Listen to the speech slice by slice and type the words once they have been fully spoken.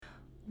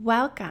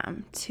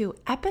Welcome to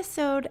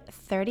episode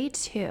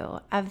 32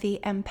 of the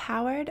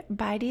Empowered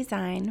by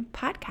Design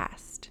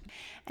podcast.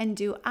 And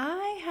do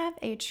I have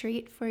a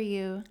treat for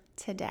you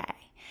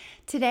today?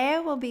 Today I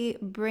will be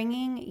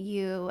bringing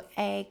you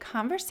a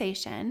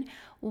conversation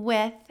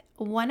with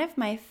one of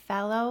my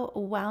fellow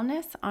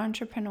wellness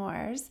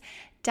entrepreneurs,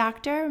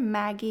 Dr.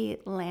 Maggie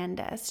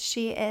Landis.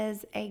 She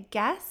is a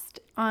guest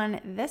on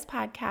this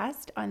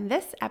podcast, on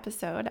this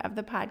episode of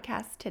the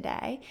podcast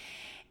today.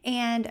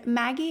 And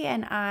Maggie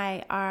and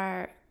I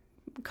are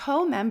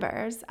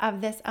co-members of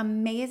this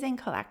amazing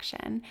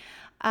collection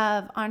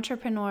of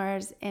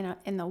entrepreneurs in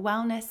the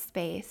wellness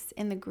space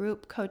in the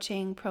group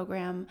coaching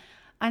program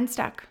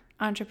Unstuck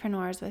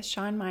Entrepreneurs with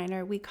Sean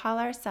Miner. We call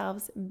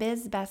ourselves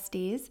Biz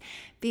Besties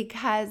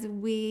because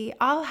we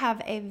all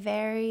have a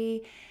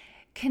very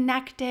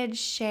connected,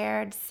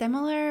 shared,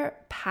 similar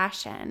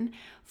passion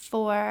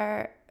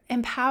for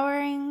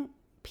empowering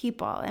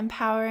people,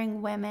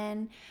 empowering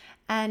women,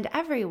 and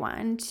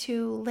everyone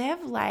to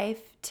live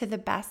life to the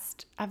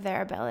best of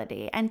their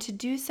ability and to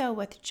do so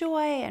with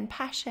joy and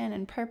passion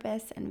and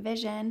purpose and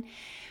vision.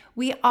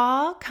 We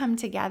all come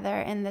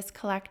together in this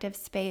collective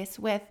space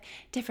with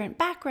different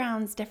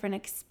backgrounds, different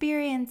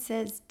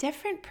experiences,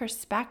 different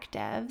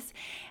perspectives.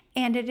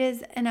 And it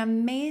is an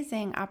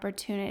amazing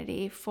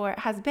opportunity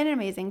has been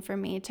amazing for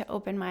me to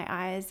open my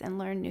eyes and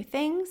learn new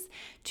things,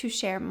 to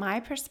share my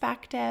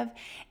perspective.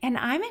 And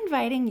I'm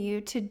inviting you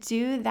to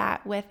do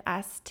that with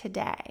us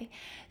today.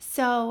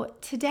 So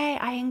today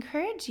I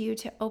encourage you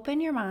to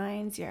open your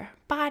minds, your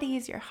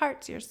bodies, your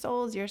hearts, your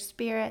souls, your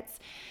spirits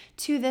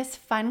to this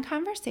fun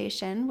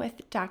conversation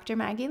with Dr.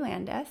 Maggie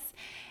Landis.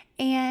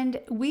 And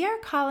we are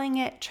calling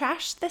it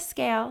Trash the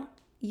Scale,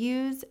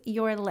 Use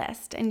Your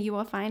List. And you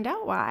will find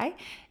out why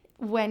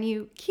when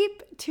you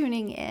keep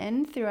tuning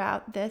in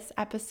throughout this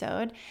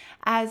episode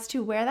as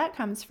to where that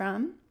comes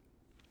from.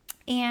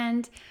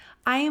 And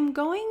I am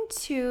going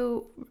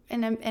to,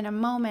 in a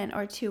moment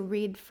or two,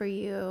 read for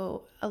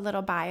you a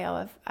little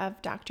bio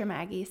of Dr.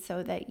 Maggie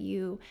so that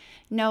you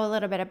know a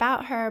little bit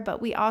about her, but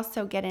we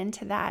also get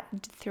into that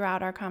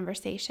throughout our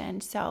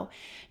conversation. So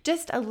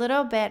just a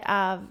little bit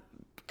of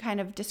kind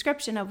of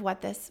description of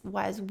what this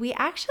was. We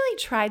actually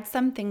tried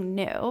something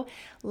new.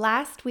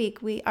 Last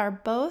week, we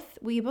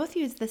both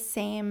use the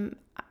same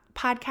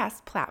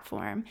podcast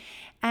platform.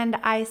 And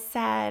I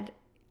said,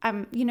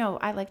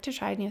 I like to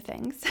try new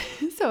things.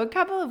 So a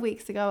couple of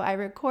weeks ago, I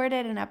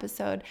recorded an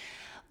episode,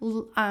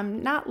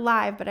 not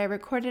live, but I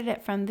recorded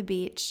it from the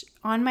beach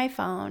on my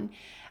phone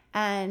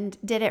and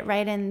did it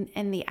right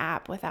in the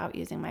app without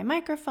using my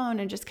microphone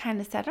and just kind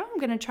of said, I'm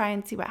going to try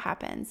and see what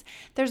happens.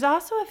 There's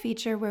also a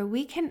feature where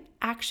we can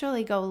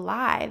actually go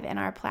live in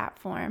our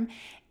platform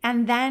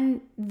and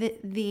then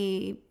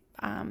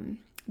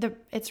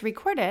it's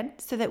recorded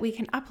so that we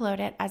can upload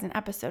it as an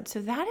episode.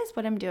 So that is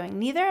what I'm doing.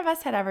 Neither of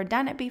us had ever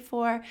done it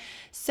before.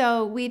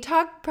 So we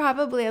talked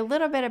probably a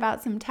little bit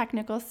about some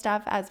technical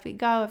stuff as we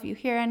go. If you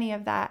hear any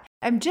of that,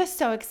 I'm just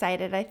so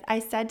excited. I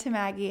said to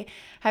Maggie,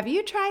 have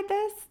you tried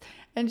this?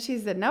 And she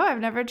said, no, I've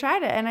never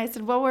tried it. And I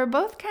said, well, we're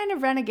both kind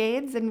of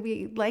renegades and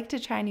we like to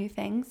try new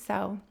things.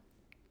 So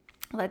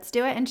let's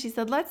do it. And she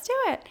said, let's do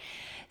it.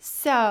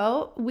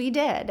 So we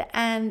did.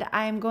 And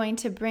I'm going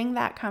to bring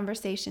that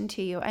conversation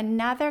to you.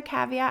 Another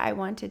caveat I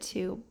wanted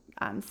to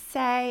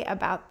say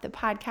about the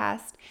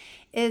podcast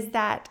is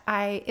that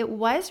it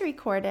was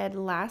recorded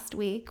last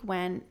week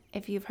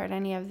if you've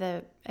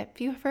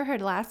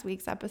heard last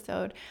week's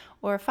episode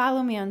or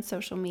follow me on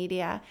social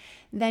media,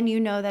 then you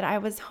know that I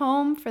was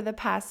home for the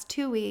past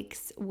 2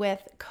 weeks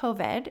with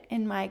COVID.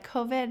 In my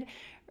COVID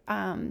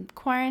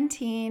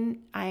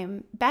quarantine,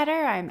 I'm better,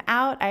 I'm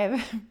out,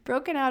 I've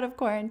broken out of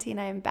quarantine,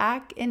 I'm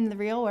back in the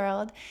real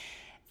world,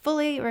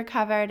 fully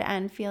recovered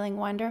and feeling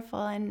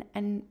wonderful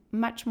and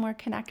much more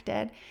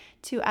connected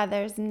to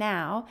others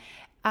now.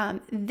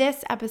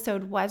 This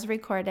episode was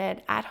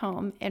recorded at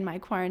home in my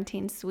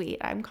quarantine suite.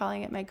 I'm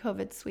calling it my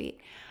COVID suite.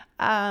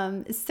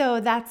 So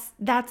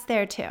that's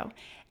there too.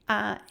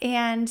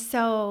 And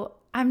so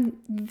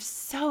I'm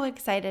so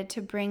excited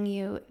to bring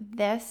you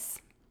this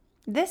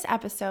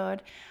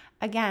episode.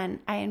 Again,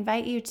 I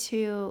invite you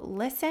to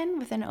listen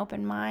with an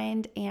open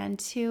mind and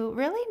to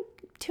really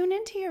tune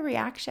into your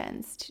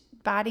reactions,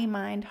 body,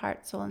 mind,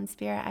 heart, soul, and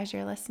spirit as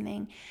you're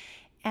listening.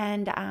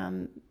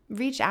 And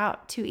reach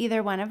out to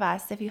either one of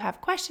us if you have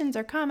questions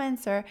or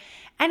comments or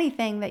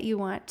anything that you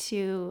want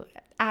to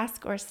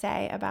ask or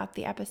say about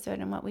the episode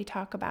and what we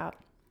talk about.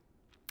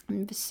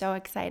 I'm so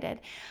excited.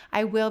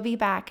 I will be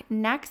back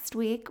next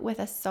week with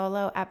a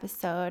solo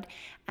episode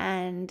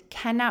and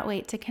cannot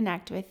wait to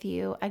connect with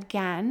you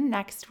again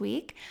next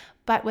week.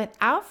 But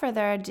without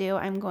further ado,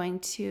 I'm going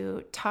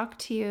to talk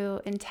to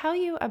you and tell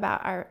you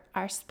about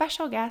our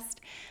special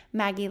guest,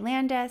 Maggie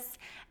Landis,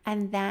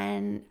 and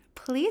then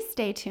please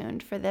stay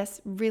tuned for this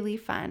really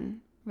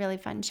fun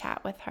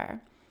chat with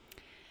her.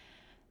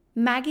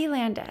 Maggie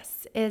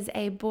Landis is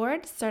a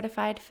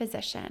board-certified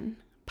physician,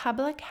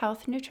 public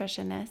health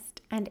nutritionist,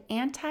 and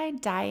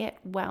anti-diet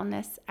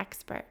wellness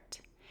expert.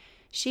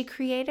 she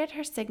created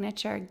her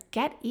signature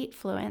Get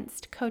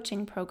Eat-Fluenced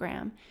coaching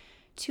program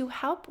to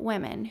help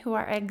women who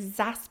are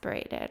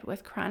exasperated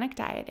with chronic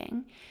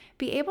dieting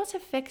be able to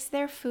fix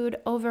their food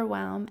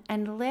overwhelm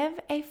and live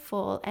a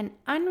full and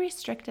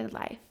unrestricted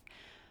life,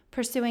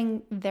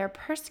 pursuing their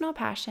personal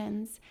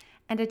passions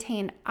and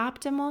attain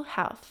optimal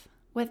health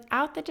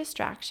without the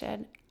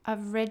distraction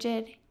of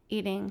rigid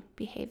eating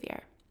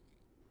behavior.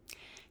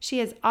 She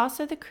is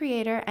also the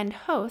creator and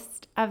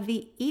host of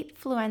the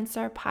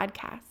Eat-Fluencer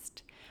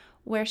podcast,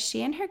 where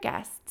she and her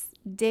guests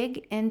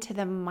dig into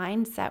the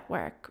mindset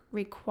work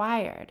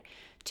required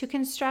to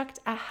construct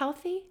a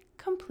healthy,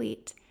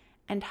 complete,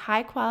 and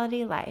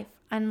high-quality life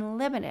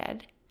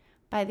unlimited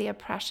by the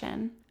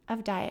oppression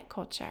of diet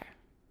culture.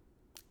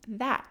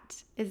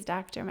 That is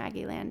Dr.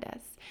 Maggie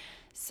Landis.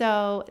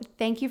 So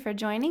thank you for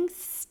joining.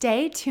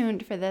 Stay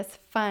tuned for this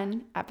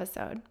fun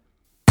episode.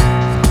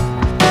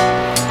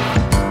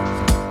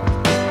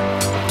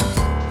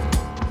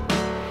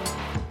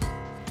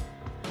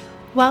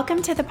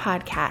 Welcome to the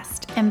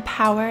podcast,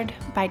 Empowered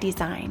by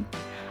Design.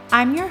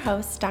 I'm your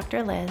host,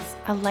 Dr. Liz,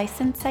 a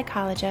licensed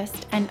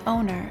psychologist and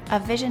owner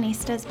of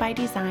Visionistas by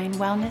Design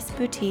Wellness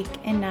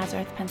Boutique in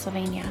Nazareth,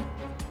 Pennsylvania.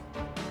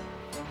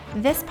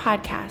 This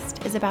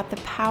podcast is about the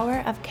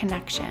power of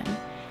connection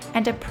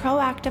and a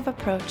proactive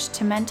approach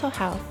to mental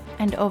health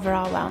and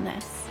overall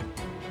wellness.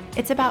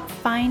 It's about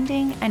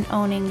finding and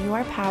owning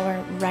your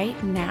power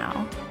right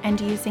now and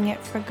using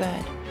it for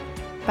good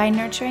by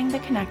nurturing the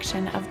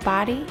connection of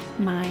body,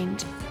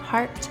 mind,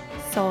 heart,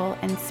 soul,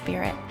 and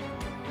spirit.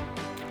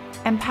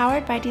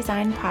 Empowered by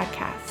Design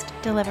podcast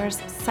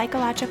delivers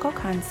psychological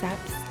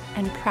concepts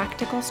and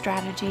practical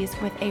strategies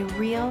with a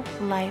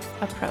real-life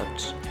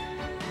approach,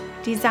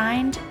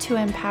 designed to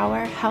empower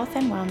health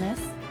and wellness,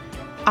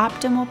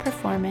 optimal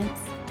performance,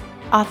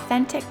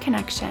 authentic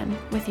connection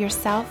with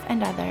yourself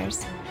and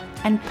others,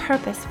 and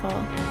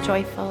purposeful,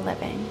 joyful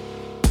living.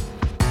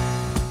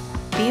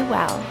 Be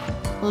well,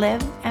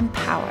 live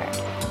empowered,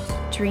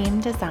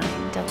 dream,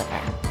 design,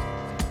 deliver.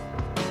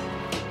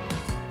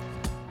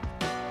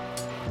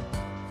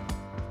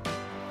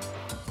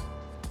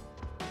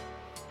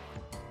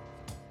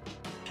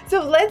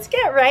 So let's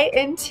get right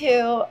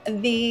into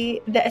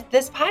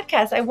this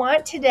podcast. I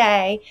want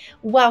today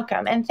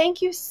welcome and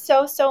thank you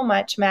so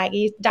much,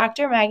 Maggie,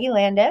 Dr. Maggie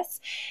Landis,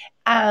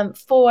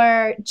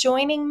 for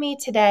joining me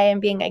today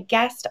and being a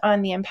guest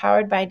on the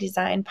Empowered by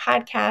Design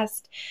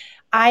podcast.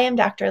 I am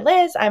Dr.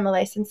 Liz. I'm a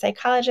licensed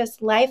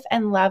psychologist, life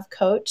and love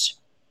coach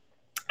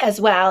as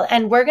well.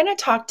 And we're going to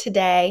talk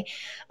today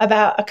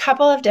about a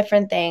couple of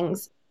different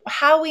things.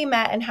 How we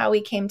met and how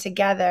we came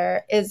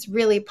together is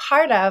really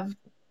part of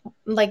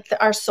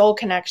our soul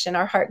connection,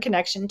 our heart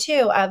connection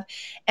too, of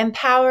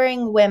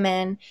empowering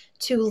women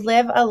to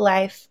live a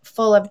life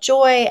full of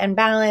joy and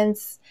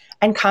balance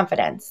and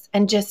confidence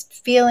and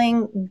just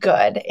feeling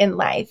good in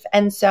life.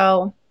 And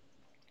so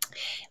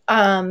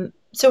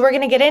we're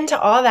going to get into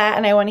all that,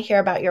 and I want to hear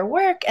about your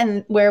work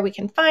and where we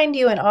can find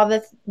you and all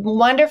the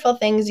wonderful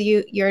things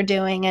you're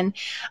doing. And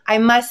I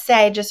must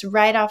say, just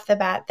right off the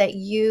bat, that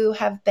you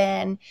have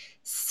been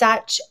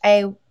such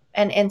an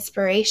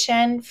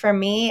inspiration for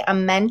me, a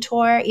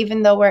mentor,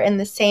 even though we're in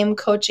the same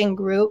coaching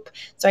group.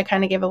 So I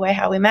kind of give away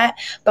how we met,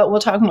 but we'll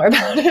talk more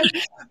about it.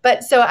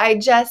 But so I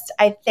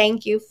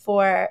thank you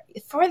for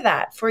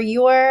that, for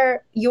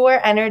your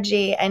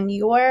energy and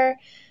your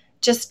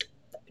just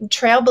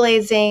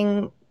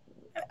trailblazing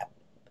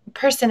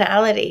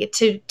personality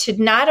to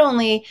not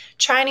only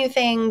try new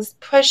things,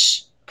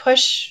 push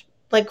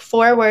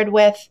forward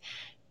with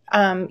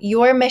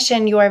your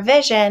mission, your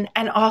vision,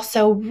 and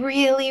also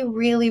really,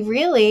 really,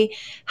 really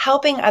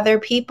helping other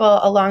people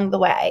along the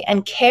way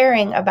and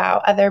caring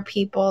about other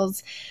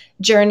people's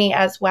journey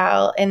as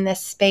well in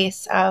this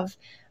space of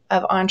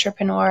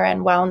entrepreneur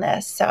and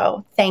wellness.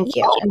 So thank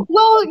you.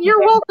 Well, you're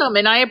welcome.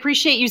 And I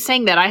appreciate you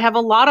saying that. I have a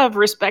lot of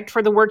respect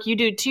for the work you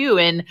do too.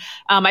 And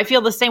I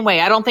feel the same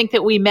way. I don't think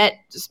that we met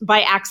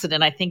by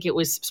accident. I think it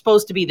was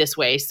supposed to be this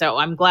way. So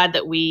I'm glad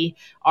that we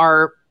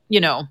are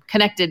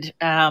connected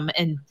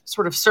and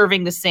sort of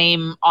serving the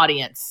same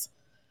audience.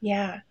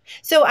 Yeah.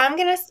 So I'm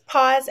going to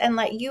pause and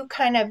let you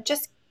kind of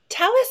just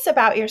tell us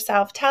about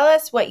yourself. Tell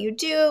us what you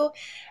do.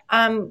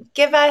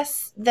 Give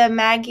us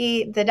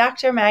the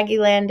Dr. Maggie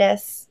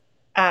Landis,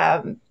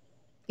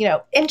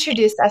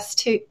 introduce us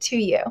to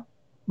you.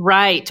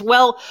 Right.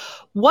 Well,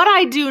 what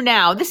I do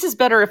now, this is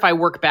better if I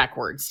work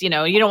backwards. You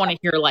don't want to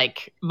hear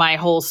like my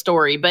whole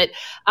story, but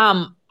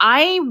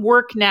I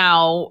work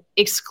now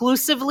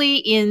exclusively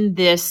in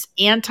this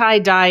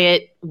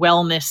anti-diet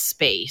wellness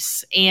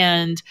space.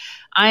 And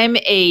I'm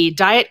a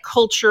diet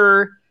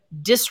culture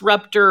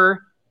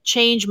disruptor,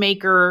 change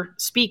maker,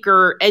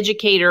 speaker,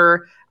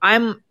 educator.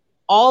 I'm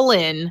all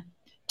in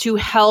to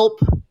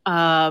help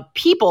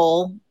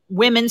people,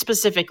 women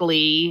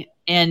specifically,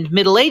 and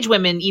middle-aged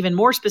women even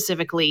more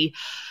specifically,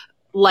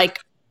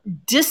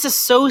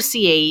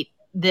 disassociate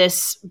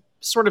this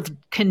sort of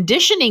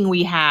conditioning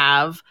we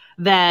have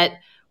that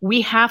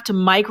we have to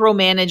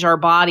micromanage our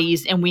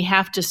bodies and we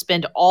have to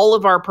spend all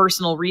of our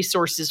personal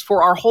resources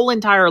for our whole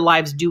entire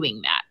lives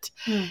doing that.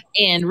 that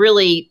and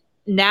really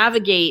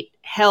navigate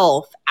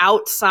health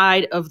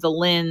outside of the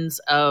lens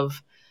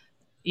of,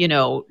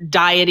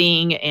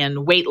 dieting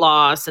and weight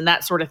loss and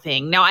that sort of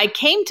thing. Now, I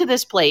came to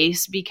this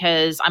place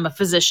because I'm a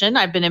physician.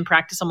 I've been in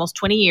practice almost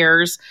 20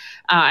 years.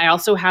 I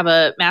also have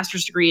a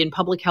master's degree in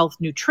public health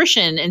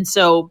nutrition. And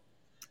so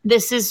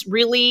this is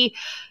really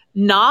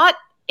not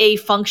a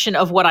function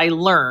of what I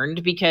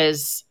learned,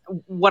 because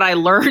what I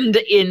learned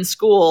in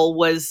school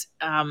was,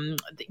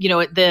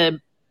 the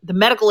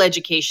medical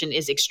education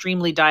is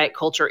extremely diet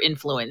culture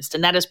influenced.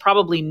 And that is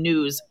probably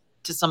news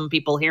to some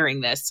people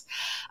hearing this.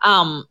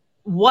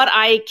 What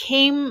I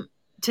came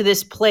to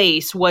this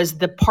place was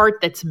the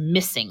part that's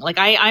missing. Like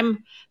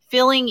I'm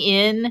filling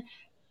in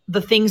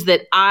the things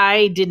that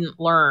I didn't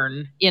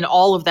learn in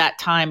all of that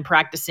time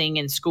practicing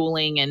and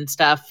schooling and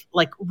stuff,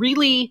 like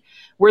really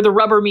where the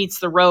rubber meets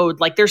the road.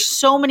 Like there's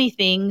so many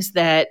things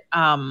that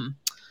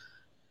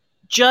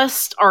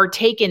just are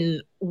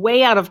taken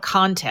way out of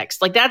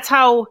context. Like that's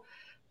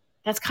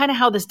kind of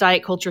how this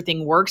diet culture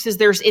thing works, is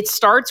it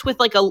starts with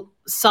like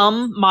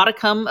some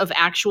modicum of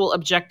actual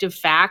objective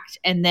fact,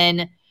 and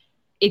then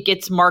it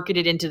gets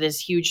marketed into this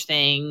huge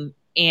thing.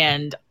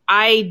 And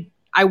I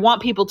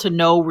want people to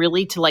know,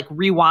 really, to like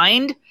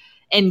rewind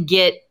and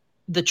get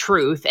the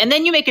truth. And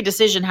then you make a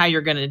decision how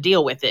you're going to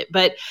deal with it.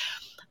 But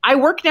I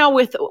work now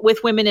with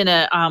women in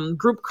a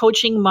group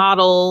coaching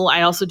model.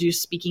 I also do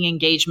speaking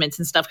engagements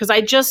and stuff, because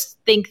I just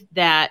think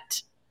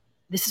that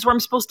this is where I'm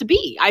supposed to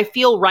be. I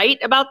feel right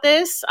about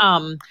this.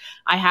 I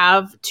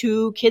have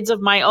 2 kids of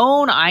my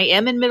own. I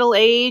am in middle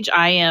age.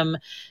 I am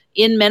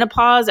in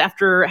menopause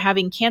after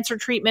having cancer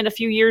treatment a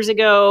few years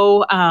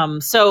ago.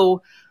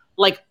 So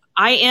like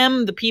I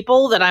am the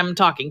people that I'm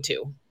talking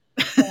to.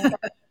 I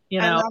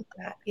love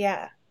that.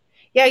 Yeah.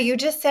 Yeah. You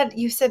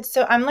said,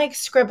 so I'm like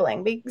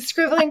scribbling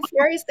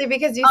furiously,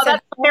 because you said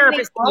that's so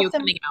therapist many awesome,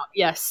 coming out.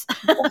 Yes.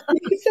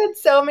 you said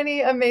so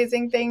many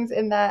amazing things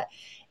in that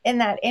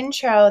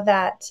intro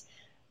that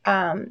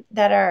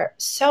are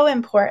so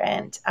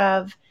important,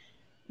 of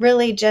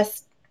really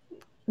just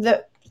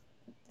the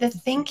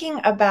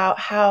thinking about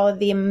how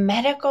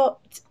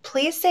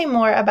please say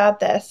more about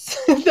this,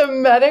 the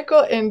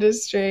medical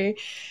industry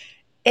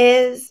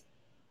is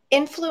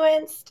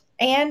influenced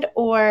and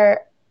or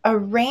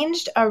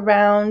arranged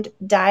around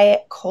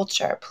diet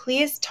culture.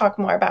 Please talk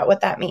more about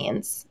what that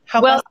means.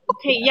 Okay.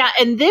 Yeah.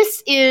 And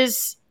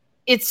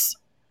it's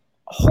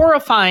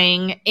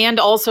horrifying and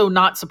also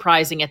not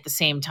surprising at the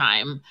same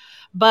time.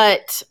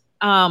 But,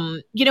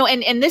 and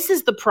this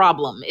is the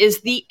problem,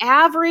 is the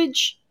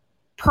average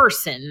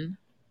person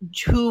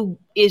who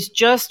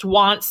just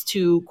wants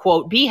to,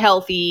 quote, be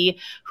healthy,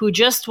 who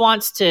just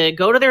wants to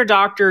go to their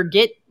doctor,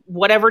 get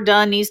whatever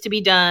done needs to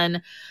be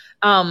done.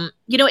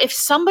 If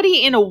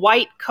somebody in a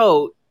white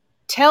coat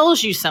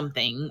tells you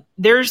something,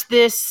 there's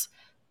this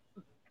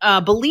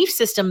belief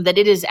system that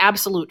it is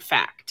absolute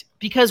fact,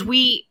 because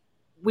we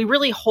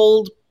really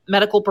hold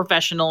medical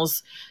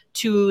professionals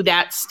to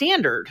that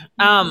standard.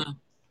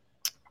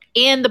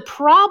 And the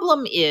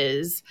problem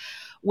is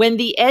when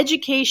the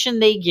education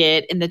they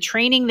get and the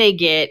training they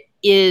get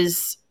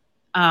is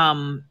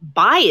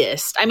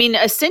biased. I mean,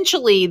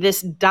 essentially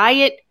this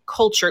diet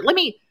culture, let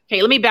me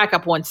back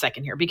up 1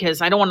 second here,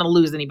 because I don't want to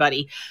lose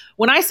anybody.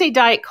 When I say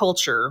diet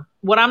culture,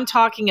 what I'm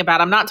talking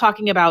about, I'm not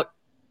talking about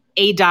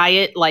a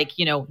diet like,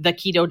 the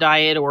keto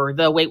diet or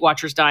the Weight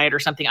Watchers diet or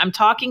something. I'm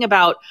talking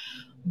about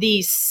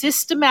the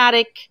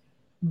systematic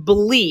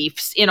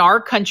beliefs in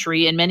our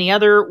country and many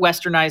other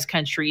westernized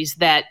countries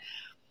that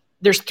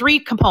there's 3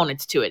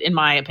 components to it, in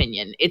my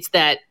opinion. It's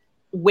that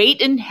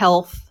weight and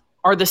health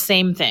are the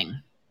same thing,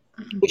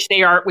 which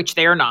they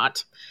are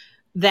not.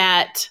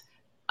 That,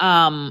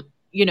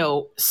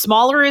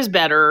 smaller is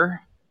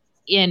better,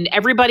 and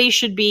everybody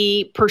should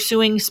be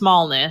pursuing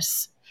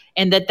smallness,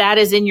 and that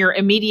is in your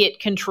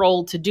immediate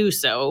control to do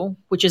so,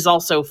 which is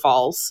also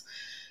false.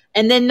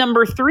 And then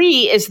number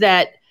 3 is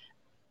that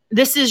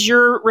this is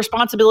your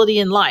responsibility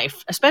in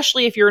life,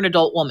 especially if you're an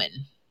adult woman,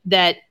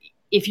 that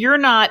if you're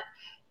not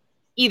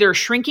either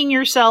shrinking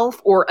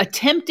yourself or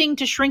attempting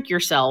to shrink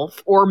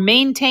yourself or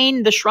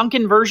maintain the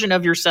shrunken version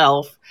of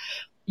yourself,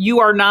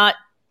 you are not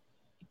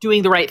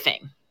doing the right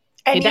thing.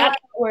 And you're not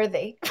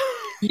worthy.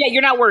 Yeah,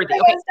 you're not worthy.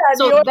 Okay.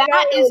 So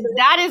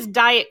that is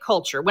diet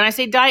culture. When I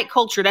say diet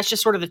culture, that's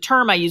just sort of the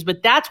term I use,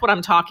 but that's what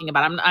I'm talking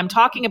about. I'm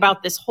talking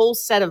about this whole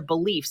set of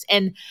beliefs,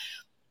 and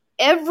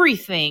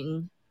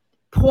everything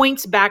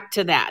points back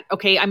to that.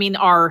 Okay. I mean,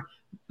 our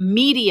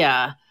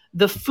media,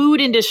 the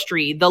food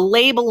industry, the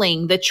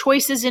labeling, the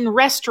choices in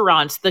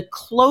restaurants, the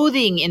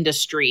clothing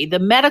industry, the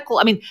medical,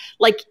 I mean,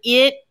 like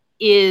it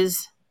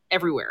is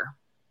everywhere.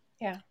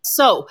 Yeah.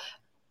 So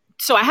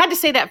I had to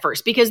say that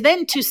first, because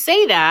then to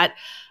say that,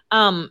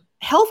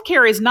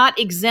 healthcare is not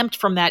exempt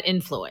from that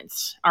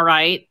influence. All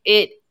right.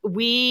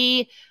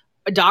 We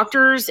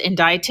doctors and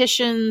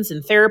dietitians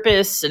and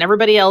therapists and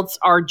everybody else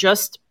are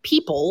just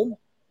people.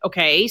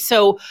 Okay.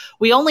 So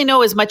we only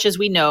know as much as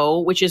we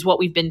know, which is what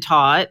we've been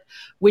taught,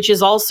 which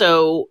is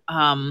also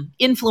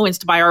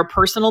influenced by our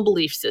personal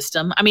belief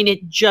system. I mean,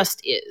 it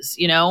just is,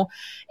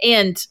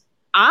 and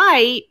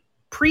I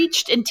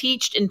preached and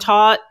teached and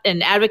taught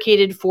and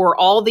advocated for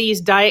all these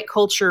diet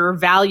culture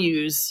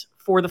values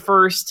for the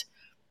first,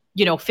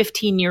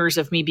 15 years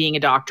of me being a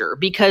doctor,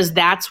 because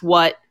that's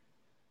what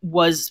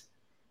was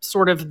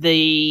sort of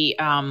the,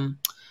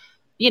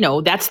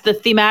 that's the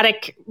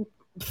thematic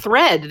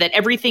thread that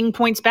everything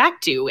points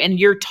back to. And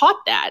you're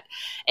taught that.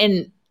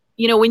 And,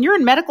 when you're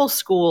in medical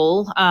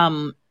school,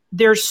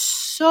 there's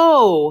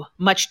so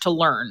much to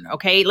learn.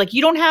 Okay. Like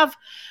you don't have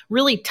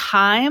really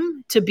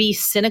time to be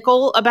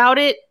cynical about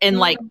it and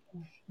like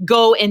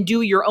go and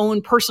do your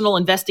own personal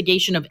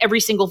investigation of every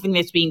single thing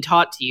that's being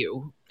taught to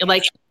you.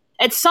 Like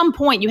at some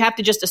point you have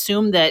to just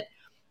assume that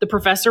the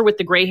professor with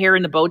the gray hair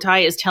and the bow tie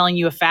is telling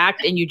you a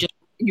fact and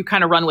you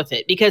kind of run with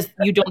it because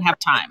you don't have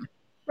time.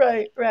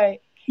 Right.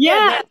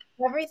 Yeah.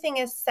 Everything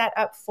is set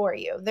up for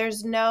you.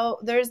 There's not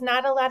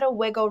a lot of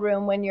wiggle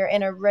room when you're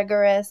in a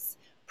rigorous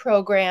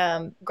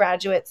program,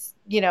 graduate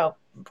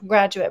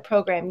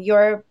program.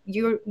 You're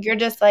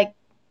just like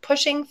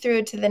pushing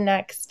through to the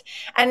next.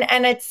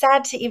 And it's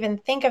sad to even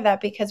think of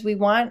that because we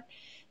want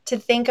to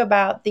think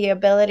about the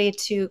ability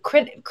to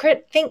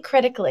think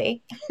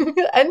critically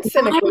and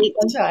cynically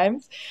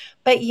sometimes.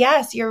 But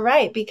yes, you're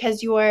right,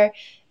 because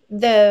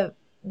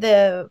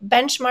the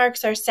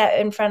benchmarks are set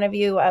in front of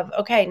you of,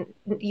 okay,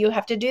 you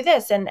have to do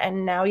this.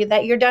 And now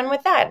that you're done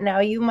with that, now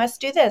you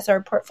must do this,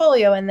 or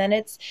portfolio. And then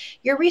it's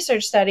your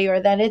research study, or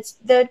then it's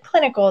the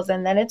clinicals,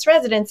 and then it's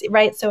residency,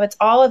 right? So it's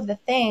all of the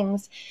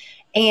things,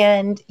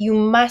 and you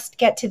must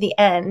get to the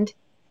end.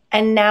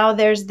 And now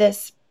there's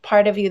this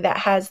part of you that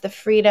has the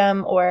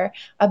freedom or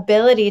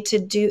ability to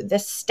do the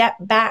step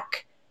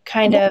back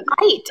kind of.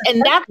 Right.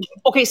 And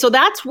so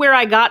that's where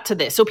I got to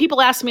this. So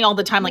people ask me all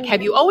the time, like,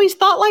 have you always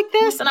thought like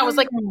this? And I was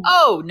like,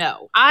 oh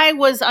no, I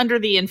was under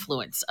the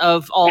influence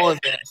of all of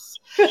this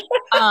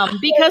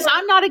because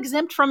I'm not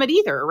exempt from it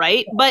either.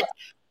 Right. But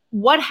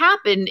what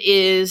happened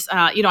is,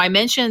 I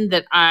mentioned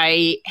that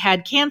I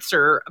had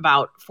cancer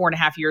about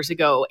 4.5 years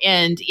ago.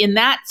 And in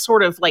that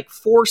sort of like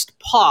forced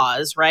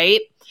pause,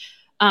 right,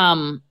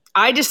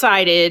 I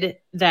decided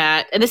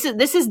that, and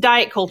this is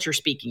diet culture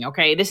speaking,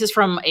 okay? This is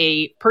from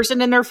a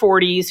person in their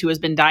 40s who has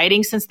been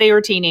dieting since they were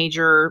a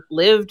teenager,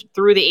 lived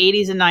through the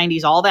 80s and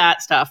 90s, all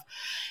that stuff.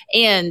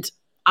 And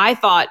I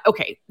thought,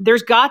 okay,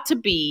 there's got to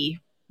be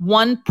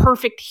one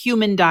perfect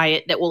human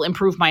diet that will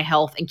improve my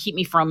health and keep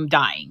me from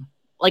dying.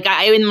 Like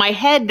in my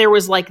head, there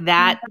was like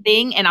that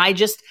thing, and I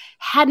just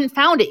hadn't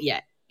found it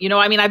yet.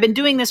 I've been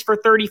doing this for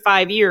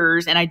 35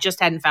 years and I just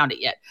hadn't found it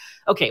yet.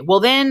 Okay, well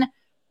then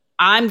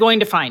I'm going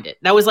to find it.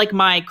 That was like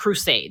my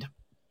crusade.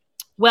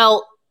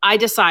 Well, I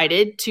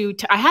decided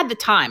I had the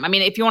time. I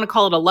mean, if you want to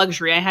call it a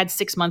luxury, I had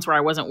 6 months where I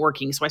wasn't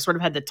working. So I sort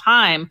of had the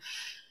time,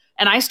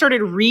 and I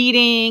started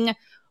reading,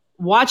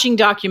 watching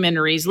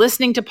documentaries,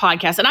 listening to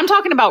podcasts. And I'm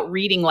talking about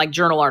reading like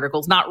journal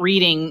articles, not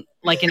reading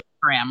like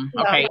Instagram.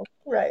 Okay. No,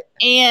 right.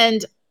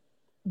 And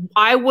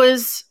I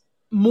was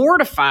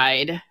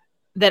mortified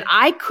that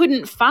I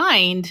couldn't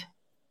find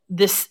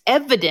this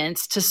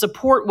evidence to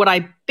support what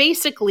I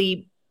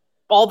basically,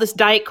 all this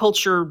diet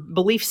culture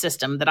belief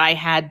system that I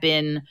had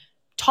been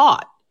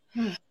taught.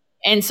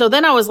 And so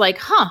then I was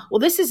like, well,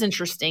 this is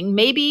interesting.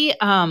 Maybe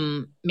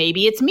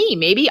it's me.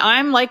 Maybe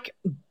I'm like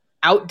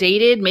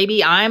outdated.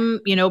 Maybe I'm,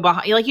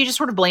 behind. Like you just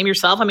sort of blame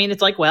yourself. I mean,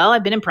 it's like, well,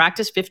 I've been in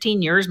practice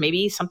 15 years.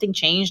 Maybe something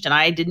changed and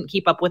I didn't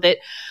keep up with it.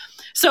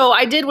 So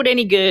I did what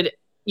any good,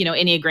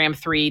 Enneagram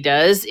 3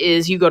 does,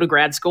 is you go to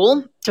grad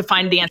school to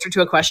find the answer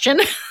to a question.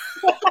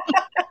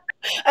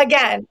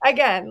 Again,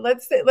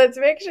 let's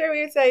make sure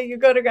we say you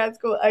go to grad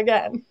school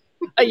again.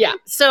 Yeah.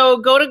 So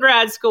go to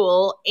grad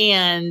school,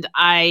 and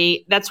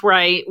that's where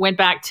I went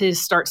back to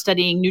start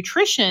studying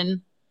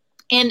nutrition.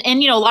 And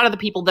a lot of the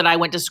people that I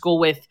went to school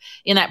with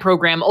in that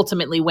program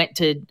ultimately went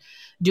to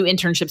do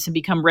internships and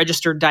become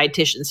registered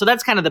dietitians. So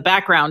that's kind of the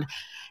background.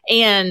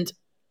 And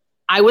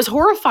I was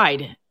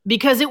horrified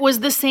because it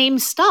was the same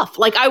stuff.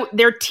 Like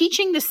they're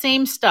teaching the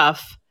same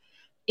stuff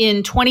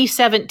in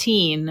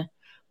 2017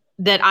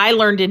 that I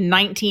learned in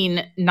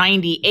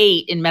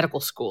 1998 in medical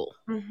school.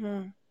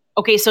 Mm-hmm.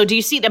 Okay, so do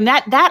you see them?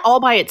 That all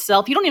by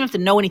itself, you don't even have to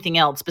know anything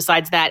else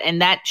besides that,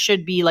 and that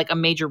should be like a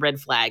major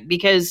red flag,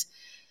 because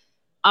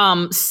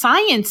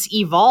science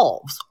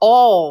evolves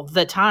all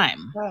the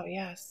time. Oh,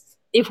 yes.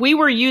 If we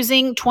were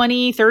using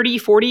 20, 30,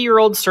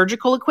 40-year-old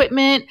surgical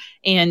equipment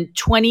and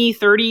 20,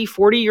 30,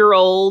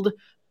 40-year-old,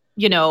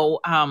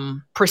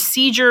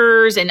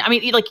 procedures, and I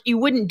mean, like you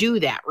wouldn't do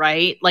that,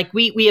 right? Like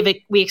we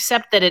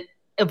accept that it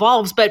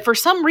evolves, but for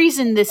some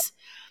reason this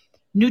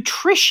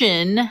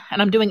nutrition,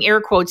 and I'm doing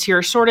air quotes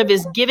here, sort of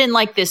is given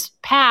like this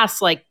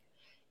pass, like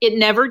it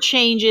never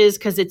changes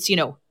because it's,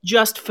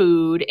 just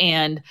food.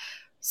 And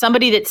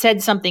somebody that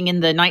said something in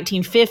the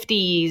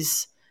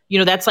 1950s,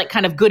 that's like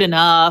kind of good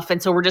enough.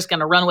 And so we're just going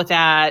to run with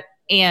that.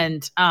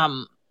 And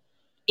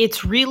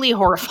it's really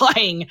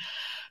horrifying.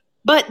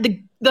 But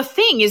the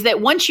thing is that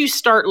once you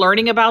start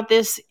learning about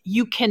this,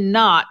 you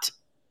cannot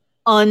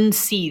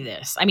unsee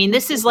this. I mean,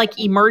 this is like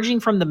emerging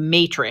from the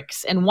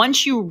matrix. And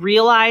once you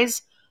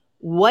realize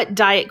what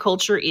diet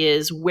culture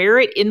is, where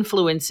it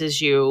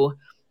influences you,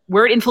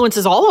 where it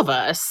influences all of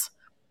us,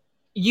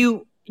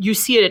 you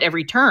see it at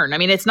every turn. I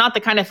mean, it's not the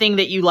kind of thing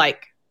that you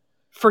like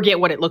forget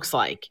what it looks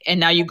like and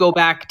now you go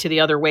back to the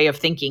other way of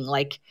thinking.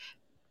 Like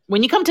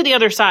when you come to the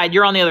other side,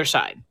 you're on the other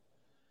side.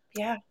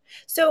 Yeah.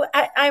 So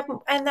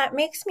and that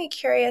makes me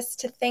curious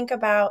to think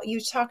about,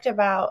 you talked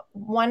about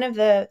one of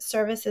the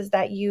services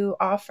that you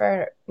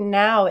offer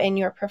now in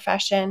your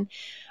profession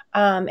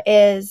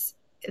is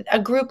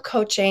a group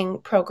coaching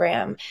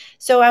program.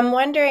 So I'm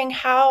wondering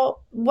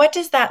what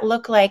does that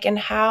look like, and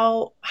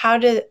how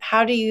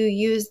do you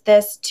use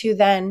this to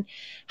then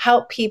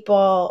help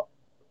people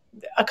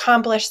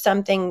accomplish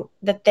something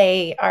that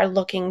they are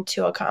looking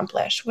to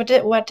accomplish? What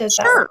does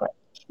that Sure. look like?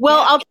 Well,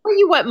 Yeah. I'll tell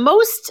you what,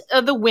 most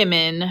of the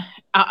women,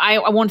 I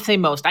won't say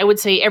most, I would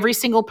say every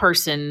single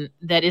person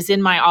that is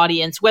in my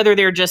audience, whether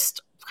they're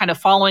just kind of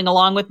following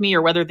along with me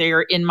or whether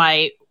they're in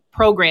my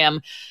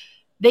program,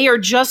 they are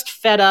just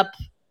fed up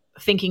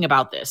thinking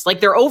about this.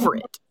 Like they're over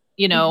it.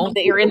 You know,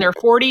 they are in their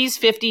 40s,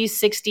 50s,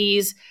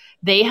 60s.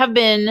 They have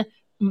been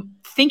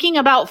thinking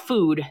about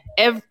food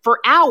for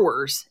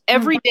hours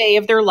every day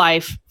of their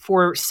life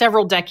for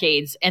several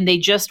decades. And they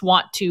just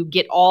want to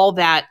get all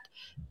that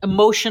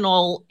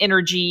emotional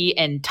energy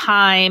and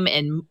time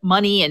and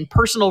money and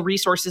personal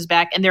resources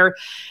back. And they're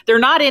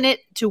not in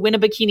it to win a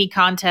bikini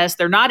contest.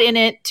 They're not in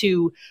it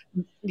to,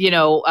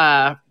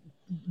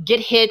 get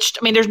hitched.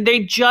 I mean,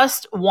 they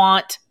just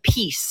want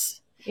peace.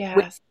 Yes,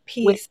 With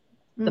peace.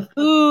 the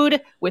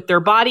food, with their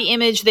body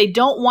image. They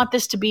don't want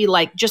this to be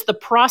like just the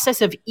process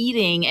of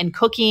eating and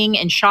cooking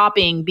and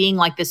shopping being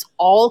like this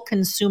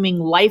all-consuming,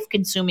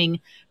 life-consuming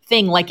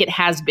thing like it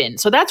has been.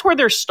 So that's where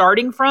they're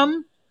starting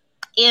from.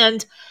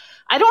 And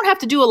I don't have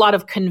to do a lot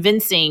of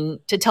convincing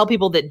to tell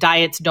people that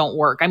diets don't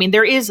work. I mean,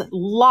 there is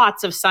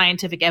lots of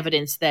scientific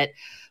evidence that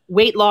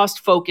weight loss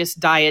focused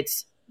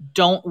diets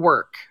don't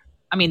work.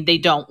 I mean, they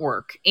don't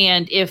work.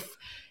 And if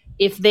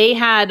they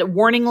had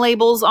warning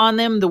labels on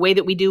them the way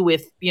that we do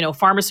with,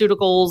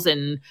 pharmaceuticals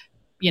and,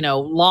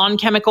 lawn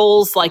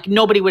chemicals, like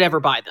nobody would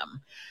ever buy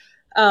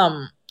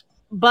them.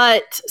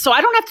 But so I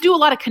don't have to do a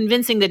lot of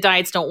convincing that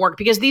diets don't work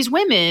because these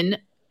women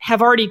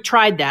have already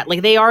tried that.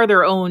 Like they are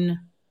their own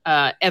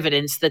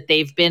evidence that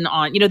they've been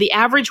on. The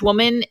average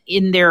woman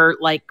in their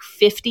like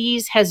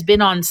 50s has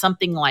been on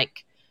something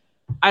like,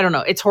 I don't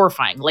know, it's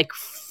horrifying, like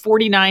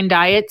 49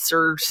 diets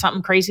or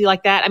something crazy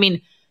like that. I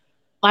mean,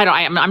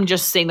 I'm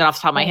just saying that off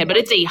the top of my head, but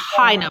it's a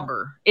high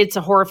number. It's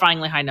a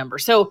horrifyingly high number.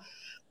 So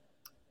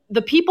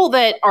the people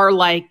that are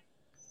like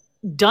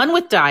done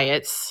with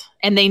diets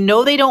and they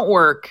know they don't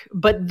work,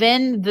 but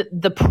then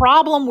the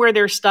problem where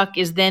they're stuck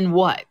is then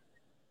what?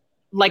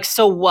 Like,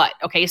 so what?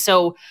 Okay,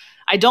 so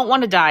I don't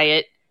want to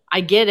diet.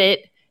 I get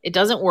it. It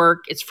doesn't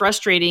work. It's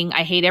frustrating.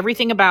 I hate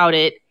everything about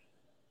it,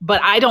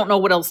 but I don't know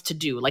what else to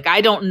do. Like,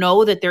 I don't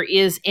know that there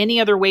is any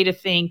other way to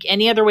think,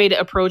 any other way to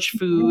approach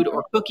food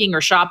or cooking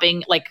or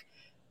shopping. Like,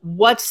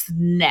 what's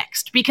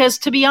next? Because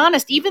to be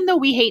honest, even though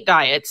we hate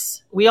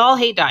diets, we all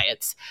hate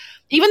diets.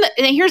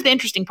 And here's the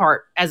interesting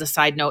part as a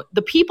side note,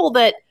 the people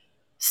that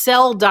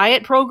sell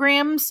diet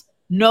programs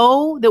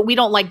know that we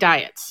don't like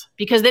diets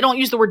because they don't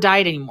use the word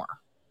diet anymore.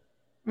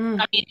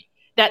 I mean,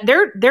 that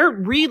they're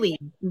really,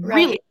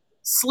 really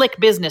slick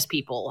business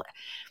people.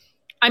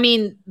 I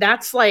mean,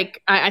 that's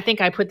like, I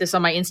think I put this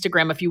on my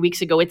Instagram a few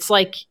weeks ago. It's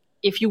like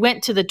if you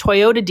went to the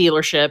Toyota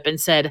dealership and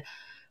said,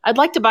 I'd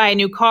like to buy a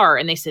new car.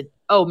 And they said,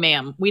 oh,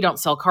 ma'am, we don't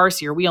sell cars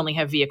here. We only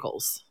have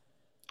vehicles.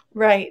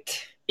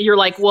 Right. You're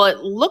like, well, it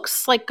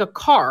looks like a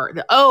car.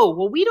 Oh,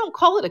 well, we don't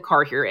call it a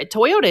car here. At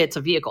Toyota, it's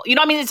a vehicle.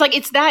 I mean, it's like,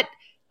 it's that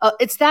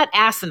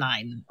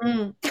asinine.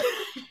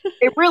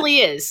 It really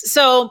is.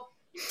 So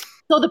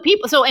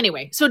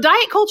anyway,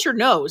 diet culture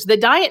knows, the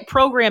diet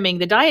programming,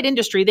 the diet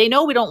industry, they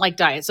know we don't like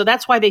diet. So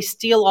that's why they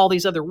steal all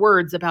these other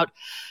words about,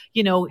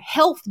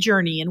 health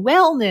journey and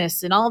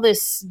wellness and all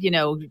this,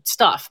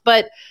 stuff.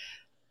 But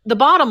the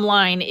bottom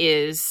line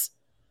is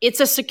it's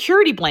a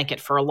security blanket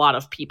for a lot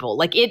of people.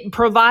 Like it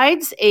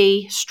provides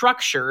a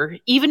structure,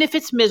 even if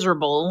it's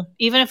miserable,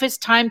 even if it's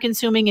time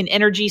consuming and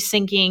energy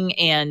sinking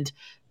and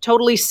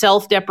totally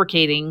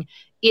self-deprecating,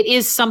 it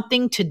is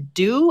something to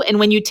do. And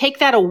when you take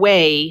that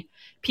away,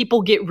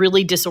 people get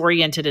really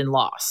disoriented and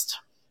lost.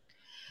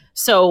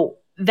 So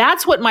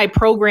that's what my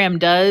program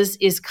does,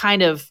 is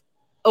kind of,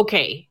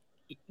 okay,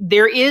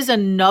 there is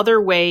another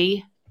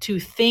way to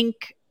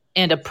think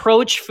and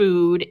approach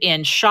food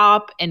and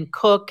shop and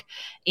cook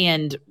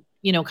and,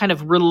 kind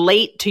of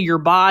relate to your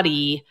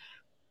body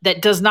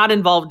that does not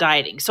involve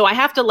dieting. So I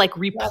have to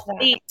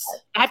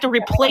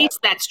replace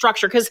that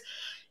structure. Because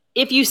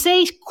if you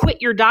say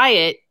quit your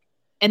diet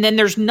and then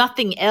there's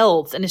nothing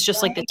else and it's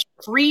just like this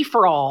free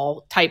for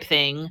all type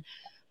thing,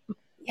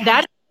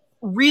 that's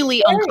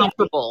really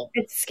uncomfortable.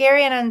 It's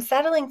scary and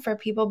unsettling for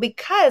people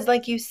because,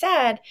 like you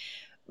said,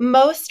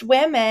 most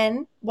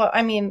women,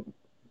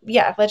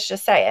 let's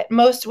just say it.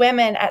 Most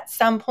women at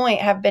some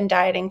point have been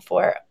dieting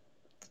for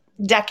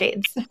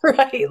decades,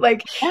 right?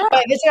 Like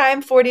by the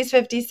time 40s,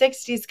 50s,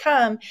 60s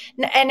come,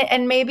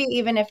 and maybe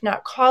even if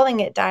not calling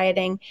it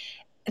dieting,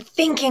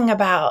 thinking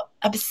about,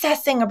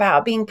 obsessing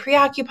about, being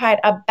preoccupied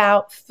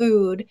about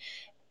food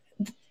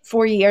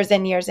for years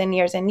and years and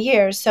years and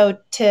years. So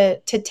to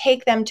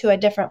take them to a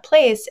different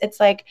place, it's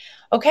like,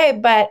 okay,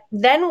 but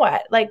then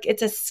what? Like,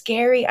 it's a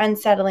scary,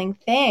 unsettling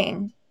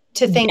thing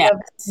to think Yes. of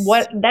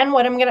what am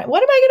I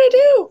gonna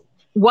do?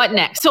 What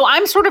next? So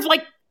I'm sort of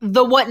like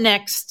the what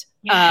next,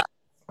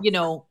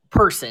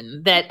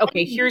 person that,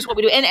 okay, here's what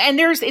we do. And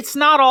it's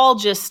not all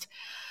just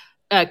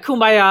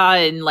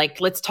kumbaya and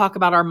like, let's talk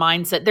about our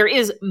mindset. There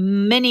is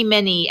many,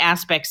 many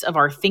aspects of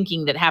our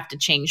thinking that have to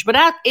change, but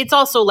it's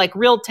also like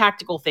real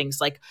tactical things.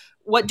 Like,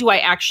 what do I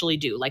actually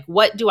do? Like,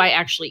 what do I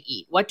actually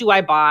eat? What do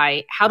I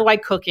buy? How do I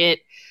cook it?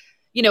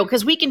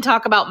 Because we can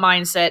talk about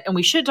mindset and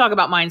we should talk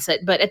about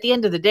mindset, but at the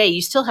end of the day,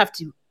 you still have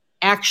to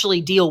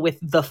actually deal with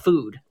the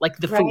food, like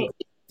the food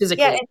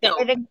physically. Yeah,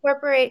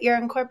 you're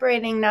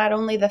incorporating not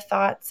only the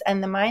thoughts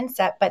and the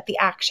mindset, but the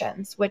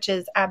actions, which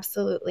is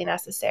absolutely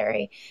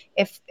necessary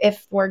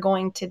if we're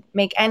going to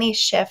make any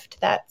shift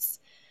that's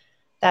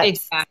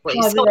exactly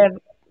positive.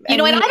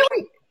 And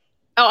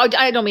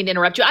I don't mean to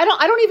interrupt you. I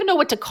don't even know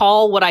what to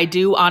call what I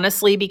do,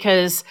 honestly,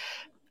 because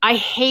I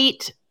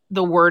hate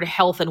the word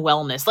health and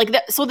wellness. Like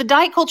that. So the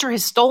diet culture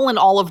has stolen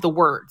all of the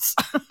words.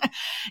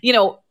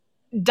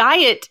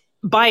 Diet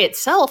by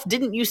itself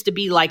didn't used to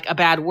be like a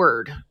bad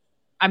word.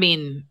 I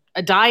mean,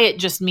 a diet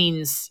just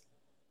means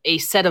a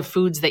set of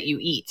foods that you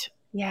eat.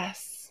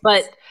 Yes.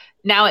 But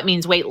now it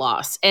means weight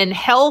loss. And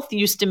health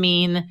used to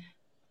mean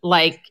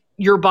like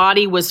your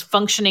body was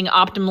functioning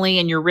optimally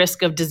and your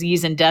risk of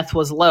disease and death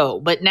was low.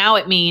 But now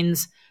it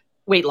means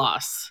weight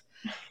loss.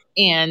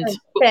 And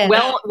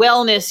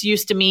wellness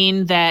used to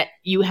mean that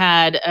you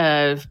had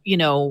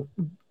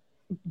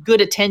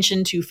good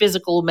attention to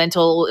physical,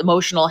 mental,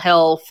 emotional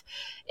health,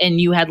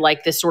 and you had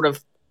like this sort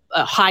of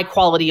high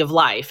quality of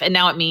life. And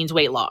now it means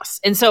weight loss.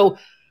 And so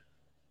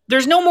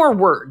there's no more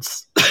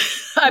words.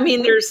 I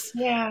mean, there's,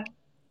 and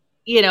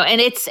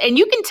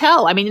you can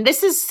tell, I mean,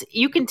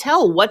 you can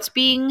tell what's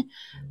being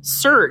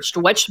searched,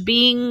 what's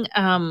being,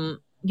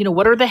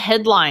 what are the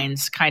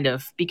headlines kind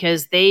of,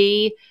 because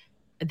they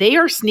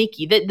are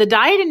sneaky. The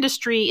diet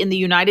industry in the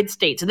United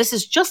States, and this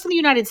is just in the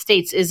United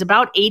States, is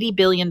about $80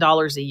 billion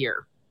a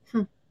year.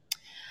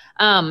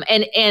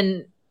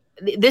 And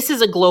this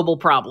is a global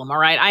problem. All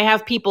right. I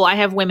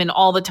have women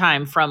all the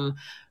time from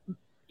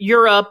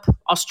Europe,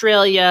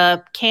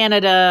 Australia,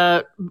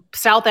 Canada,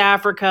 South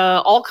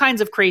Africa, all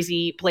kinds of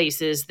crazy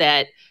places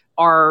that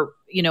are,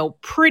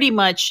 pretty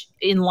much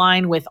in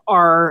line with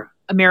our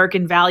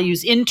American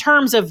values in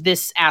terms of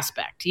this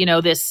aspect.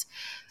 This,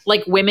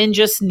 like, women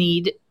just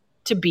need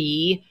to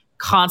be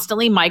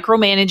constantly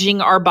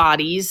micromanaging our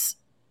bodies,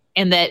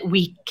 and that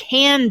we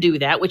can do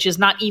that, which is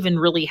not even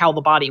really how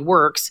the body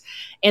works,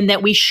 and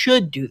that we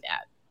should do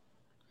that.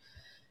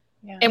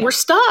 Yeah. And we're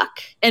stuck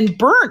and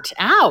burnt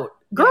out.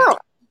 Girl,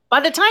 by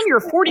the time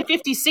you're 40,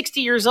 50, 60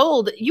 years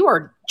old, you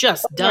are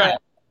just done.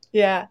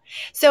 Yeah.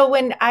 So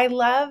when I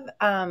love,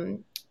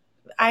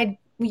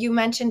 you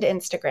mentioned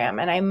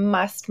Instagram, and I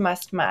must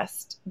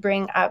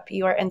bring up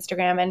your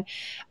Instagram, and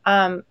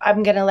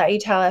I'm going to let you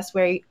tell us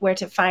where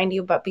to find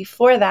you. But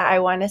before that, I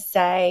want to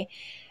say,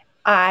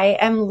 I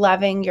am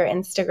loving your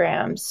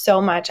Instagram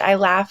so much. I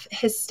laugh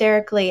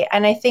hysterically.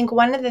 And I think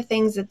one of the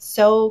things it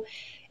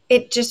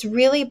just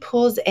really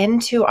pulls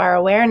into our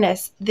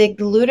awareness, the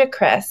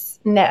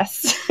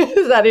ludicrousness,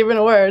 is that even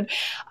a word,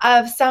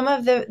 of some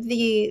of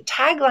the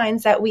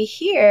taglines that we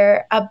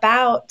hear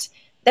about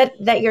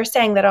that you're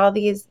saying that all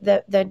these,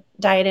 the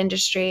diet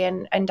industry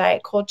and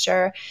diet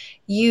culture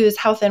use,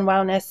 health and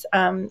wellness,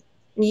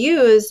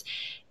 use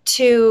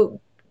to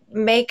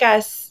make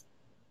us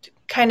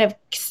kind of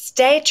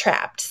stay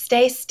trapped,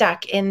 stay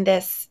stuck in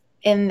this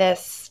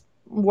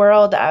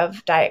world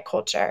of diet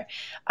culture.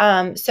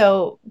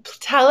 So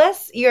tell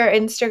us your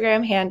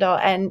Instagram handle.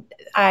 And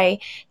I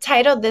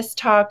titled this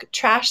talk,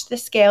 Trash the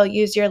Scale,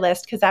 Use Your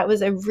List, because that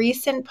was a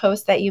recent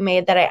post that you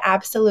made that I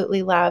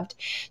absolutely loved.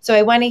 So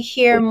I want to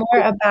hear more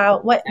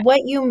about what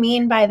you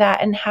mean by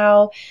that, and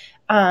tell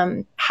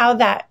us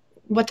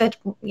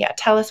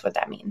what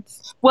that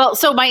means. Well,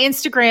 so my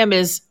Instagram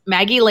is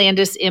Maggie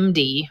Landis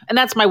MD, and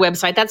that's my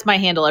website. That's my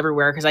handle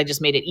everywhere because I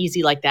just made it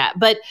easy like that.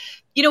 But,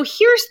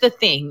 here's the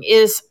thing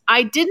is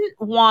I didn't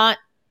want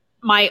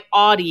my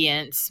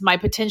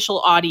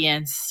potential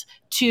audience,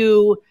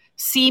 to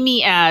see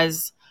me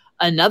as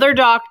another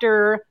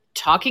doctor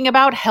talking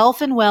about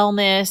health and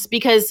wellness,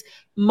 because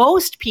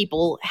most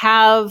people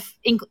have,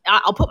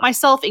 I'll put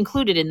myself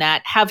included in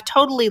that, have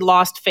totally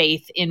lost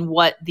faith in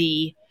what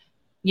the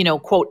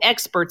quote,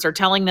 experts are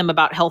telling them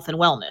about health and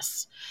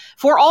wellness,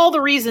 for all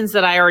the reasons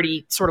that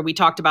we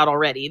talked about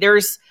already.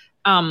 There's,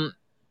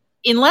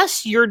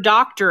 unless your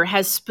doctor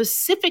has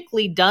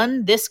specifically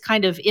done this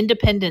kind of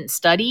independent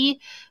study,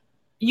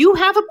 you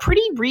have a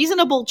pretty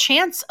reasonable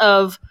chance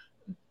of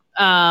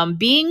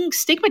being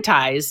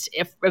stigmatized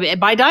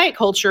by diet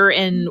culture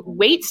and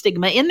weight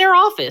stigma in their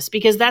office,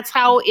 because that's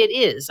how it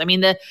is. I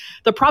mean,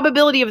 the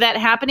probability of that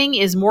happening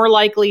is more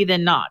likely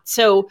than not.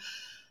 So,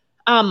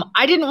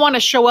 I didn't want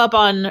to show up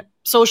on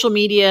social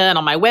media and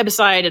on my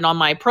website and on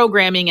my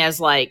programming as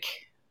like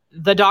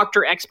the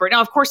doctor expert.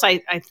 Now, of course,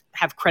 I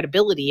have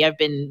credibility. I've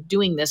been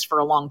doing this for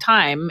a long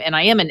time and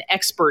I am an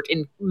expert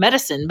in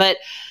medicine, but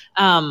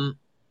I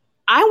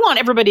want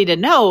everybody to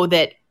know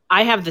that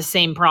I have the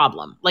same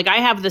problem. Like I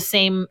have the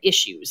same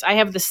issues. I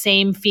have the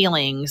same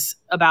feelings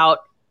about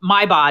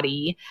my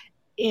body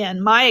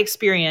and my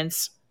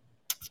experience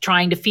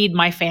trying to feed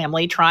my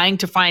family, trying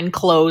to find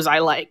clothes I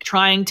like,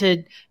 trying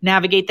to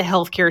navigate the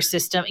healthcare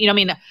system. You know, I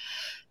mean,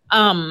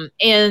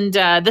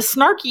 the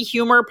snarky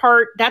humor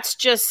part,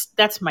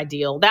 that's my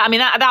deal.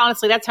 That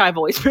honestly, that's how I've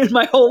always been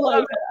my whole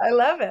life. I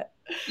love it.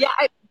 Yeah.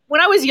 When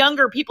I was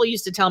younger, people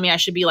used to tell me I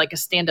should be like a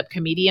stand-up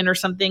comedian or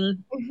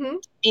something. Mm-hmm.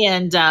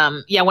 And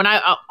when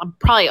I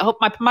hope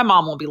my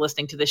mom won't be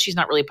listening to this. She's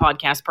not really a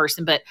podcast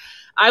person, but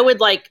I would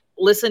like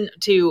listen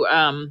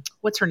to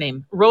what's her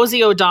name,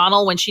 Rosie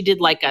O'Donnell, when she did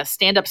like a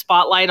stand-up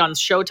spotlight on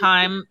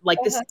Showtime, like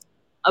this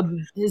a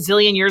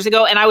zillion years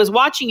ago. And I was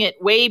watching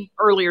it way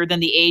earlier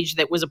than the age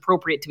that was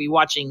appropriate to be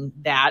watching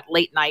that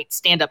late night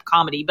stand-up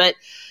comedy. But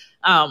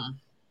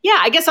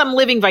I guess I'm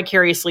living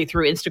vicariously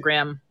through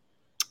Instagram.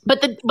 But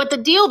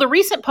the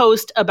recent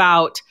post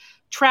about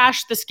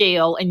trash the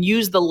scale and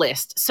use the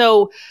list.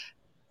 So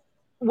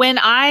when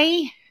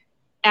I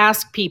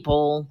ask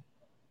people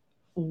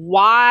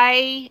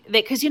why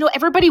because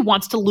everybody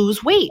wants to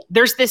lose weight.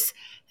 There's this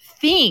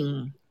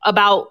thing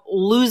about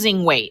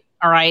losing weight.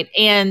 All right.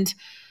 And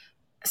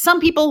some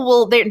people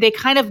will,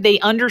 they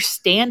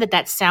understand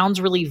that sounds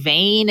really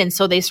vain. And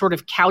so they sort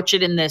of couch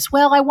it in this,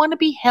 well, I want to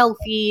be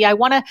healthy. I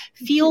want to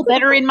feel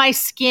better in my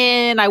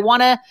skin. I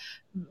want to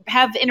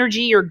have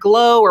energy or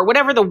glow or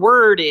whatever the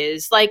word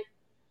is. Like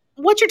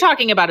what you're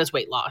talking about is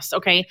weight loss.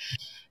 Okay.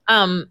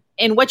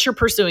 And what you're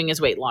pursuing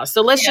is weight loss.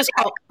 So let's just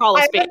call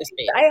a spade a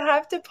spade. I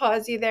have to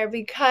pause you there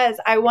because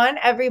I want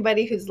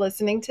everybody who's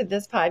listening to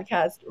this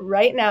podcast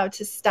right now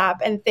to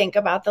stop and think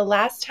about the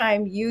last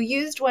time you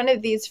used one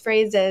of these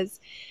phrases.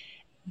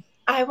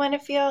 I want to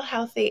feel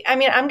healthy. I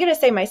mean, I'm going to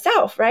say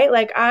myself, right?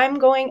 Like I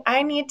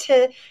need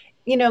to,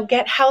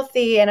 get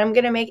healthy and I'm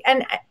going to make,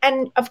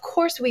 and of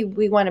course we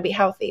want to be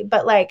healthy,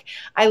 but like,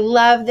 I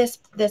love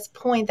this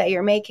point that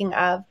you're making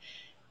of,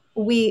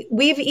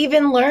 we've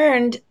even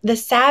learned the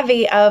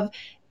savvy of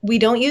we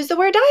don't use the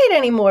word diet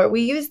anymore.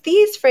 We use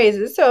these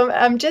phrases. So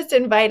I'm just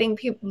inviting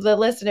the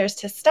listeners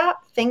to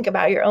stop, think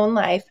about your own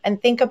life and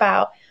think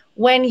about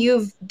when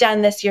you've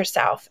done this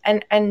yourself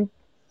and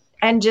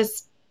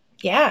just,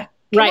 yeah.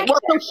 Right. Well,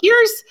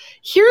 so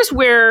here's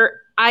where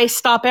I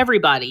stop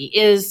everybody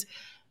is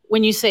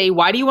when you say,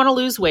 why do you want to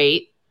lose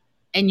weight?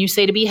 And you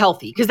say to be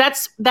healthy, because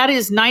that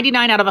is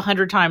 99 out of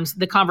 100 times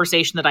the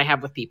conversation that I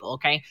have with people.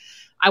 Okay.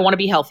 I want to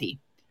be healthy.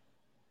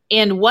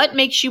 And what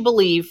makes you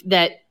believe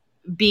that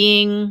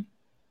being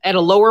at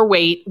a lower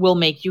weight will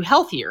make you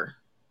healthier?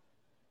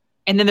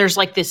 And then there's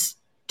like this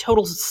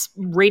total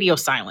radio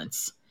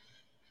silence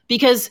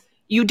because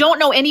you don't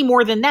know any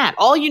more than that.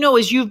 All you know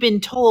is you've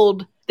been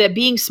told that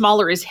being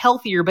smaller is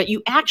healthier, but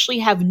you actually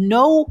have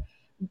no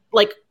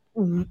like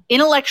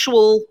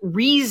intellectual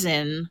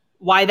reason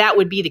why that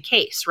would be the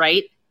case,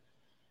 right?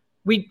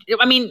 Right,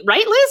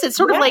 Liz? It's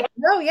sort of like,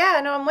 no,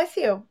 I'm with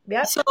you.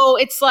 Yeah. So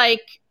it's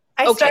like,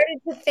 I started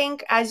to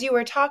think as you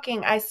were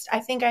talking, I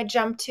think I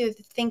jumped to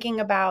thinking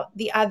about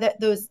the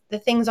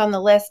things on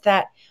the list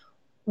that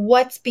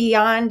what's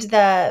beyond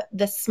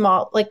the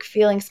small, like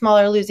feeling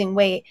smaller, losing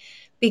weight,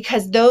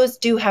 because those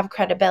do have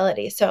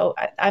credibility. So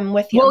I'm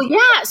with you. Well,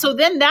 yeah. So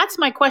then that's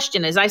my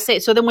question is I say,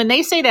 so then when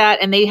they say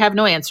that and they have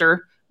no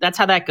answer, that's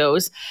how that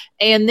goes.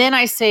 And then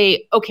I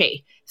say,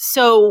 okay,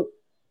 so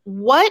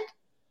what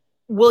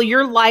will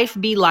your life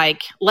be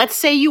like? Let's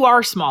say you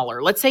are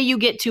smaller. Let's say you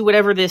get to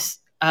whatever this,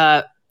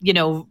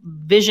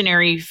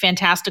 visionary,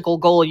 fantastical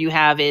goal you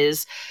have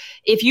is.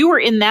 If you were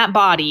in that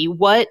body,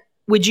 what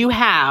would you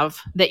have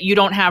that you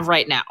don't have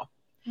right now?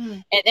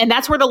 And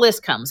that's where the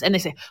list comes. And they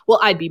say, well,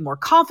 I'd be more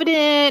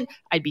confident.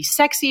 I'd be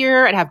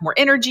sexier. I'd have more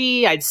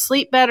energy. I'd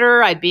sleep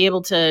better. I'd be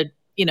able to,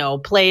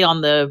 play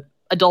on the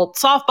adult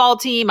softball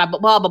team, blah, blah,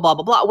 blah, blah,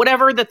 blah, blah,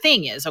 whatever the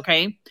thing is.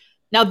 Okay.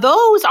 Now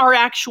those are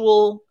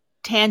actual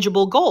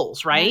tangible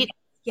goals, right?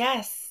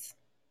 Yes.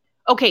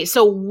 Okay.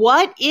 So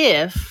what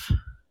if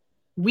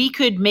we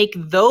could make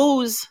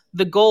those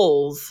the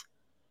goals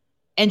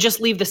and just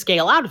leave the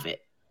scale out of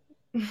it?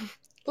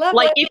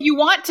 Like if you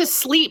want to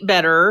sleep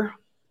better,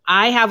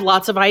 I have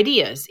lots of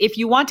ideas. If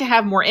you want to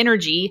have more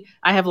energy,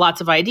 I have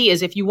lots of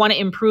ideas. If you want to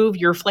improve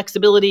your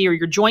flexibility or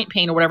your joint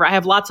pain or whatever, I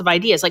have lots of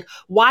ideas. Like,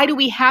 why do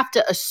we have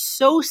to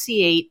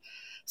associate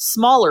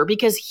smaller?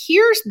 Because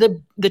here's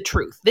the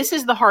truth. This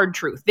is the hard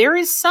truth. There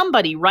is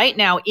somebody right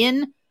now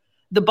in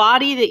the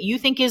body that you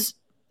think is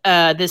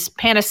this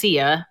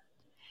panacea,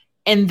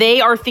 and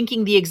they are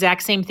thinking the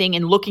exact same thing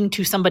and looking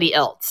to somebody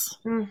else.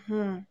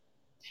 Mm-hmm.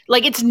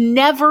 Like it's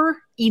never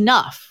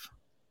enough.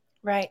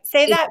 Right.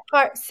 Say that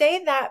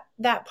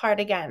part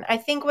again. I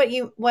think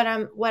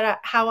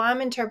how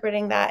I'm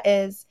interpreting that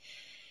is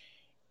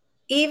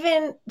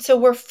even so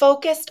we're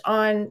focused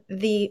on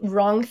the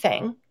wrong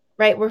thing,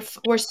 right?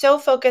 We're so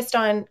focused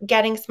on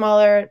getting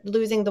smaller,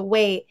 losing the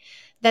weight,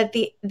 that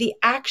the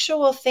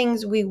actual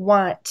things we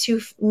want to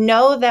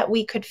know that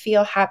we could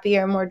feel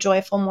happier, more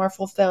joyful, more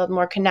fulfilled,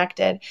 more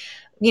connected,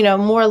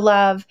 more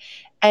love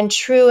and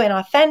true and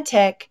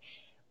authentic,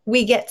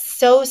 we get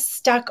so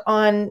stuck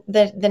on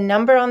the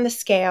number on the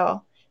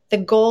scale, the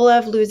goal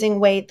of losing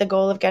weight, the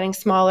goal of getting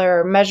smaller,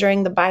 or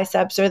measuring the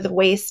biceps or the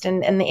waist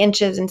and the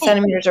inches and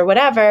centimeters or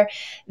whatever,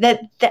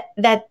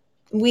 that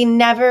we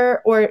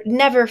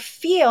never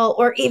feel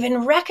or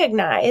even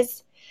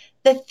recognize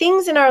the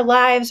things in our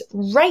lives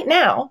right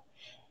now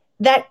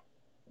that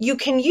you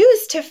can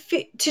use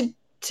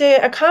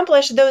to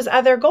accomplish those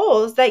other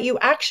goals that you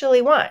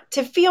actually want,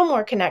 to feel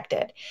more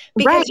connected,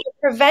 because Right.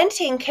 you're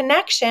preventing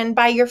connection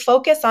by your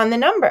focus on the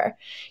number.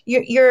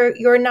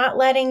 You're not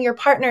letting your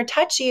partner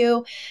touch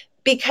you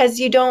because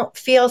you don't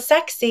feel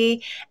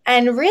sexy,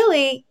 and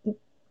really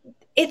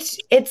it's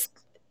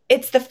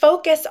the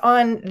focus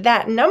on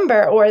that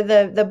number or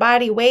the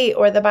body weight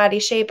or the body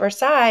shape or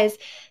size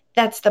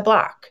that's the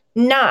block,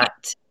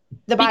 not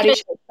the body Because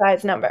shape,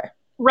 size, number.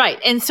 right.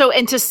 And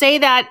to say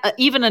that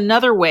even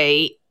another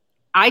way,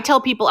 I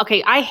tell people,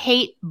 okay, I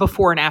hate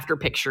before and after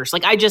pictures.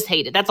 Like I just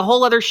hate it. That's a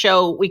whole other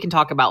show we can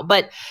talk about.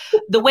 But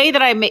the way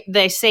that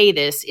I say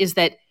this is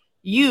that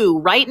you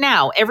right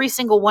now, every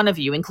single one of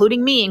you,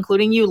 including me,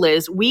 including you,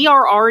 Liz, we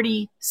are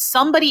already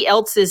somebody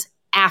else's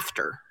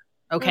after.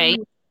 Okay.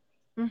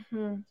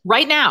 Mm-hmm.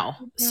 Right now.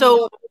 Mm-hmm.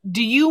 So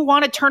do you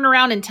want to turn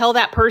around and tell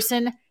that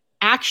person,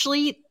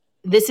 actually,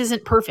 this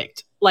isn't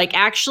perfect? Like,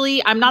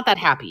 actually, I'm not that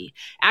happy.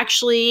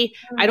 Actually,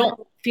 I don't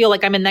feel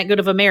like I'm in that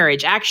good of a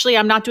marriage. Actually,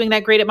 I'm not doing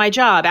that great at my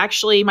job.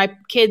 Actually, my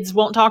kids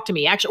won't talk to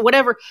me. Actually,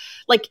 whatever.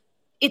 Like,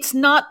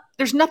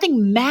 there's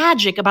nothing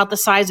magic about the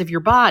size of your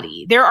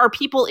body. There are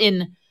people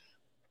in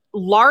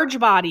large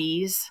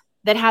bodies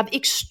that have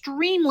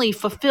extremely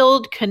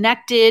fulfilled,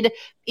 connected,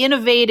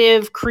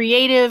 innovative,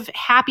 creative,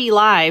 happy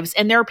lives.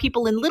 And there are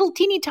people in little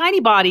teeny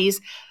tiny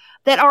bodies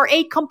that are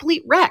a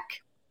complete wreck.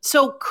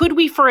 So could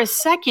we for a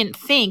second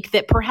think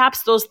that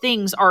perhaps those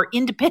things are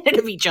independent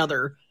of each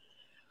other?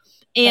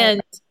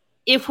 And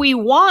if we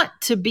want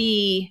to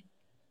be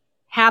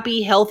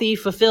happy, healthy,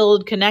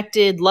 fulfilled,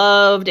 connected,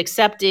 loved,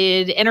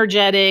 accepted,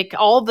 energetic,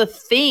 all the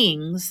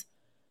things,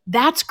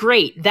 that's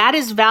great. That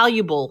is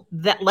valuable.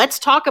 Let's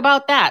talk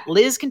about that.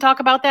 Liz can talk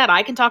about that.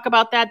 I can talk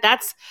about that.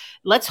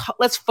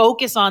 Let's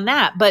focus on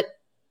that. But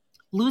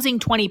losing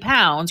 20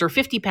 pounds or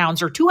 50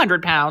 pounds or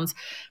 200 pounds,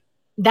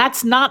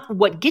 that's not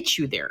what gets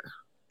you there.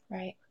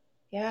 Right.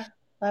 Yeah.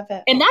 Love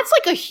it. And that's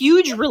like a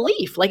huge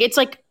relief. Like, it's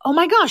like, oh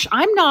my gosh,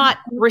 I'm not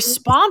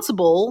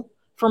responsible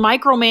for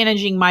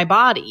micromanaging my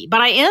body,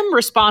 but I am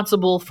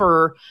responsible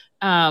for,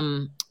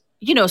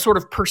 sort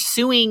of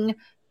pursuing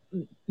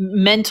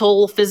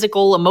mental,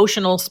 physical,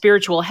 emotional,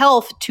 spiritual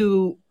health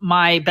to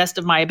my best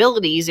of my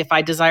abilities if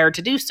I desire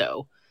to do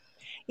so.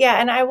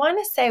 Yeah. And I want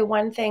to say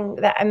one thing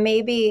that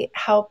maybe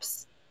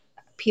helps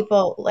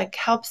people, like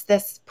helps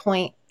this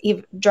point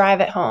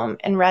drive it home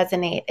and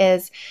resonate,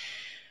 is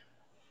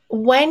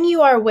when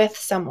you are with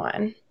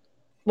someone,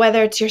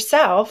 whether it's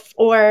yourself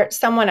or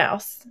someone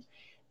else,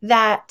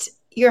 that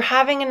you're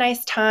having a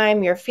nice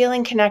time, you're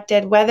feeling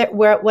connected,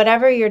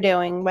 whatever you're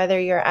doing, whether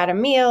you're at a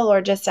meal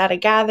or just at a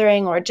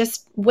gathering or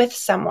just with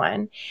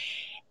someone,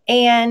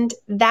 and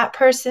that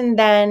person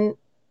then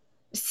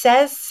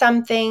says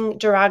something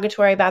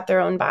derogatory about their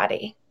own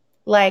body,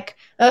 like,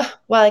 oh,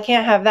 well, I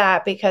can't have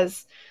that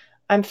because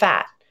I'm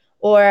fat,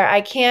 or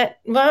I can't,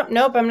 well,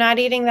 nope, I'm not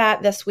eating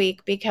that this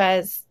week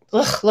because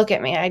ugh, look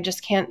at me, I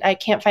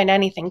can't find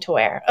anything to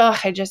wear.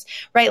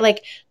 Right,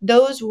 like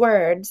those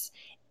words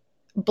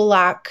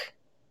block,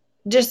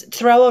 just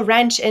throw a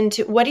wrench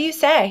into, what do you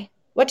say?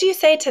 What do you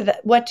say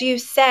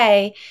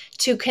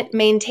to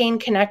maintain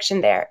connection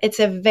there? It's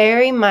a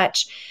very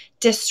much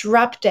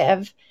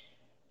disruptive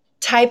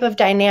type of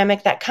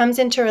dynamic that comes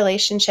into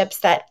relationships,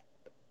 that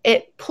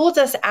it pulls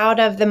us out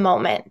of the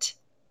moment.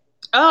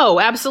 Oh,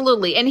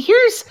 absolutely. And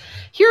here's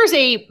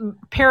a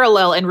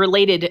parallel and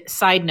related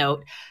side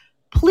note.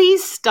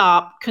 Please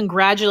stop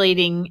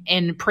congratulating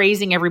and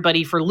praising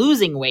everybody for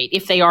losing weight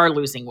if they are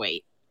losing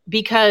weight.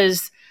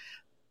 Because,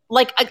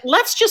 like,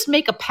 let's just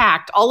make a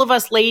pact, all of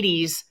us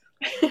ladies,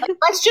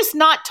 let's just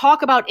not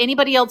talk about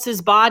anybody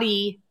else's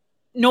body,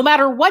 no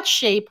matter what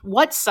shape,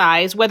 what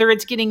size, whether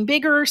it's getting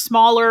bigger,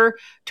 smaller,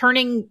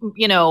 turning,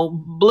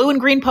 blue and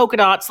green polka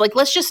dots. Like,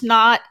 let's just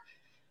not.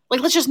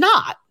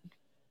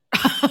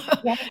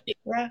 Yeah.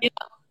 Yeah.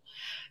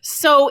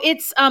 So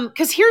it's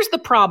because here's the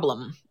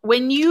problem.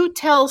 When you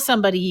tell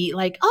somebody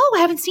like, oh, I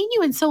haven't seen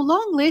you in so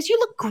long, Liz, you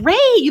look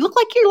great. You look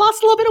like you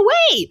lost a little bit of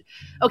weight.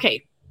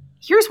 Okay,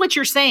 here's what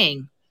you're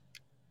saying.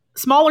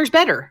 Smaller's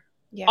better.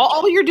 Yeah.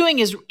 All you're doing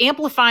is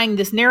amplifying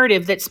this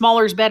narrative that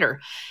smaller's better.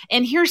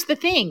 And here's the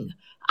thing.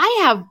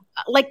 I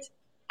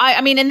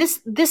mean, and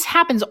this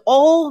happens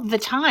all the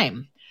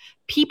time.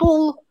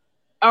 People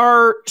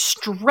are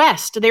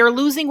stressed. They are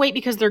losing weight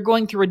because they're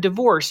going through a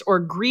divorce or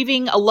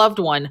grieving a loved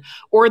one,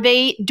 or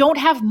they don't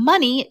have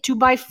money to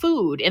buy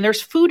food and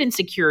there's food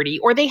insecurity,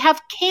 or they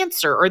have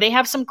cancer, or they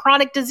have some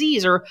chronic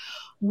disease or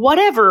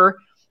whatever.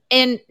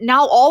 And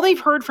now all they've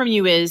heard from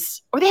you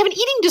is, or they have an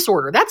eating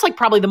disorder. That's like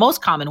probably the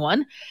most common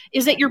one,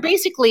 is that you're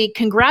basically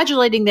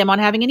congratulating them on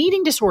having an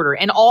eating disorder.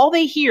 And all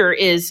they hear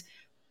is,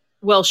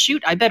 well,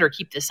 shoot, I better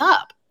keep this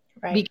up.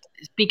 Right.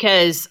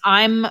 Because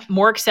I'm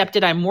more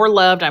accepted, I'm more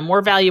loved, I'm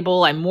more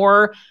valuable, I'm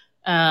more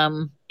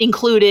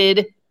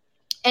included.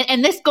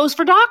 And this goes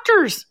for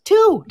doctors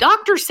too.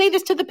 Doctors say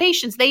this to the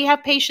patients. They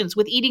have patients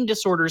with eating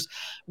disorders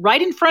right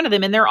in front of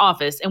them in their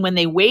office. And when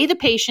they weigh the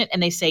patient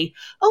and they say,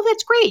 oh,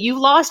 that's great, you've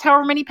lost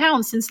however many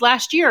pounds since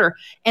last year.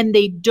 And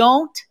they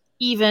don't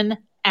even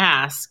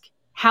ask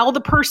how the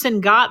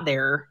person got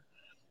there.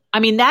 I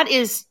mean, that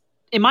is,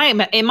 in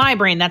my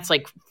brain, that's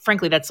like,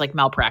 frankly, that's like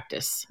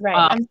malpractice. Right.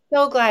 I'm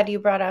so glad you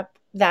brought up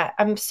that.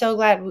 I'm so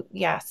glad.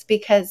 Yes,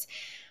 because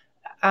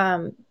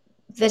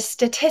the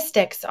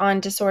statistics on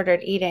disordered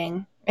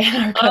eating in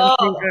our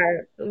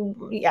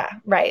country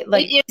are, right.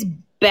 Like, it is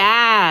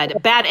bad.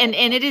 And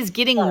it is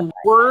getting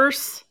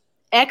worse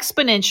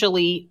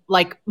exponentially,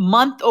 like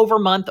month over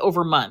month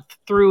over month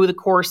through the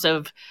course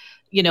of,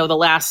 the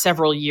last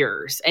several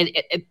years. And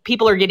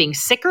people are getting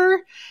sicker.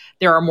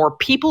 There are more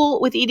people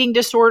with eating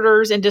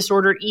disorders and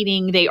disordered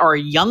eating. They are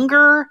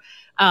younger.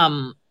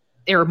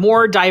 They're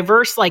more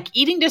diverse. Like,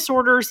 eating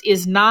disorders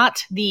is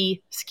not the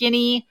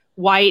skinny,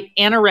 white,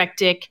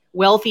 anorectic,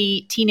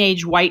 wealthy,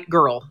 teenage white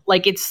girl.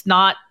 Like, that's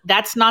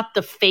not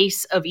the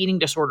face of eating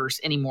disorders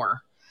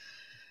anymore.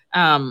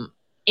 And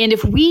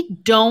if we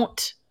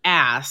don't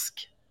ask,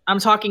 I'm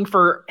talking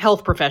for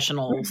health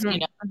professionals,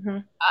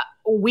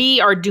 we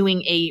are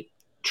doing a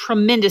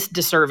tremendous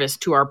disservice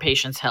to our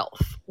patients'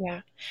 health.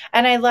 Yeah.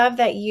 And I love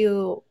that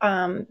you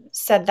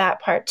said that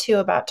part too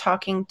about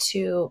talking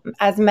to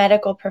as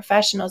medical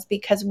professionals,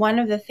 because one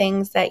of the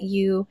things that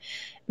you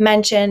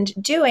mentioned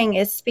doing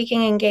is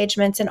speaking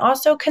engagements and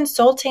also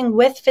consulting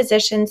with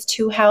physicians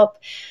to help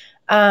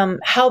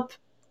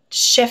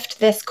shift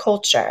this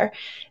culture.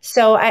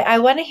 So I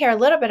want to hear a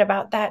little bit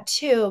about that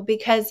too,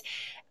 because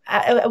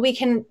we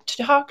can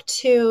talk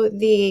to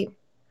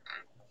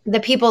the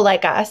people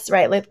like us,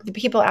 right? Like the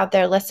people out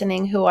there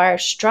listening who are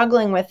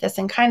struggling with this,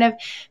 and kind of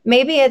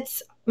maybe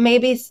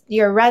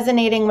you're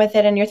resonating with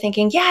it and you're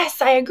thinking,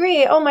 yes, I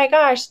agree. Oh my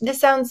gosh, this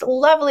sounds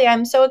lovely.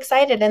 I'm so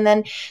excited. And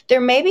then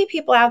there may be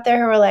people out there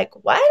who are like,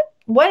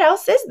 what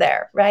else is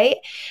there? Right.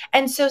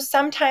 And so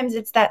sometimes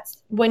it's that,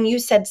 when you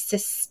said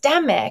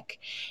systemic,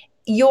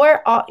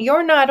 you're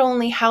not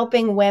only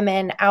helping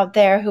women out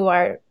there who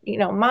are,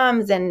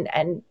 moms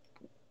and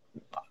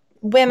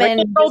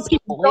women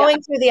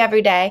going through the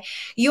everyday,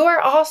 you are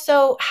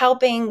also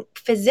helping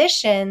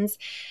physicians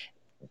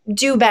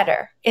do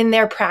better in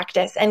their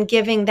practice and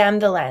giving them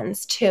the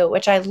lens too,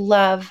 which I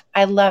love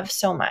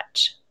so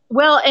much.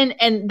 Well,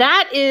 and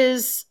that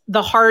is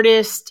the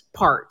hardest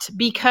part,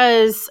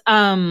 because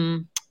a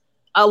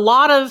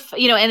lot of,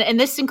 and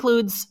this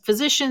includes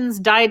physicians,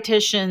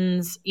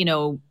 dietitians,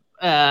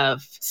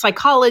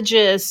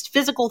 psychologists,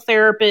 physical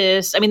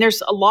therapists. I mean,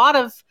 there's a lot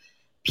of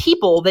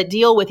people that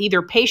deal with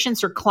either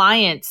patients or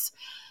clients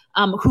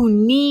who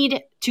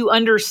need to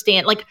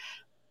understand. Like,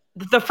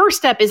 the first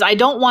step is, I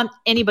don't want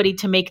anybody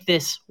to make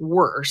this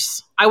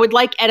worse. I would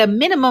like, at a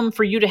minimum,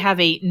 for you to have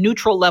a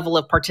neutral level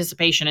of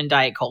participation in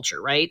diet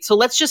culture, right? So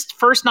let's just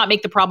first not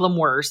make the problem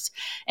worse.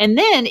 And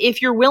then,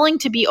 if you're willing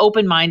to be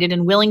open-minded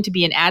and willing to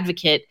be an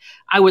advocate,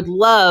 I would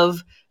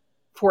love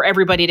for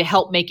everybody to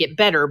help make it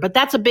better. But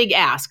that's a big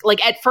ask.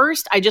 Like, at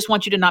first, I just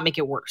want you to not make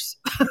it worse.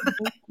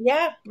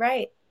 Yeah,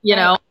 right.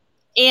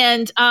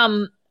 And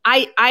I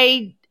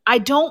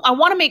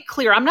want to make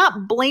clear, I'm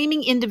not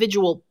blaming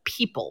individual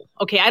people.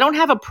 Okay. I don't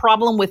have a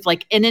problem with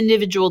like an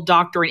individual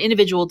doctor, an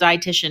individual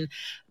dietitian,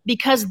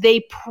 because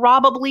they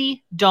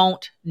probably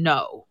don't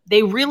know.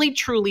 They really,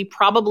 truly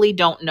probably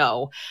don't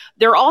know.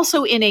 They're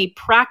also in a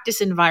practice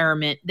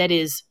environment that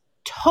is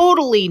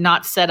totally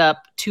not set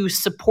up to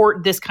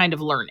support this kind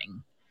of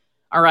learning.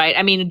 All right.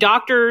 I mean,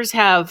 doctors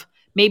have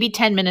maybe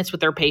 10 minutes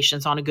with their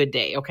patients on a good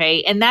day.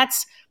 Okay. And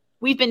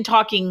we've been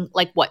talking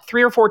like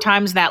 3 or 4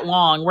 times that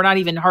long. We're not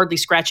even hardly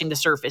scratching the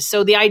surface.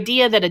 So the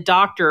idea that a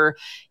doctor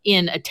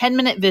in a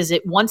 10-minute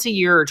visit once a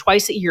year or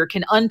twice a year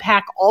can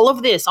unpack all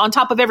of this on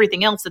top of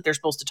everything else that they're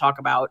supposed to talk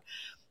about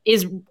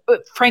is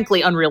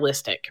frankly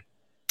unrealistic.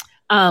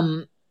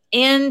 And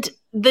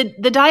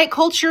the diet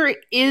culture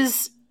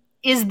is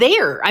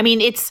there. I mean,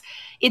 it's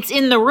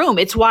in the room.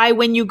 It's why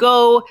when you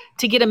go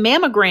to get a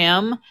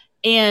mammogram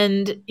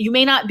and you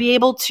may not be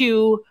able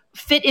to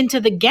fit into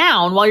the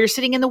gown while you're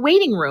sitting in the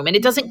waiting room, and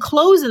it doesn't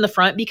close in the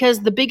front because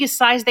the biggest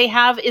size they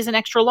have is an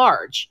extra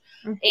large.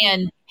 Mm-hmm.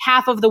 And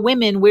half of the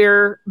women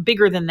wear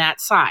bigger than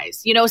that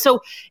size,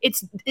 so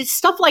it's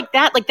stuff like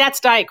that. Like, that's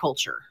diet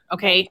culture.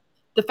 Okay.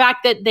 The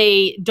fact that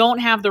they don't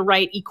have the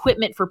right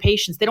equipment for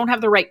patients, they don't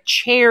have the right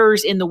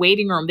chairs in the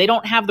waiting room, they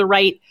don't have the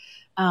right,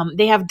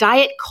 they have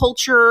diet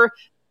culture.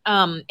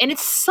 And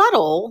it's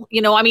subtle,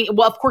 I mean,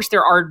 well, of course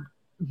there are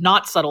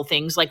not subtle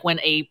things, like when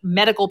a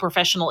medical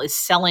professional is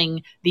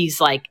selling these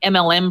like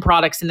MLM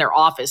products in their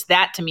office.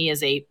 That to me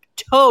is a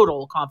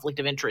total conflict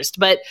of interest.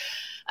 But,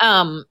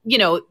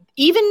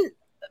 even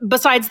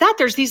besides that,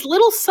 there's these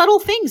little subtle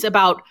things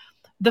about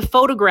the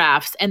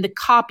photographs and the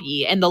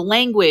copy and the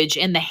language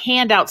and the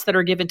handouts that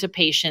are given to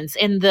patients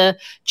and the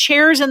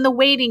chairs in the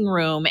waiting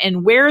room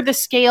and where the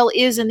scale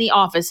is in the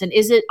office. And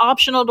is it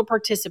optional to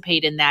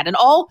participate in that? And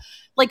all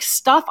like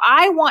stuff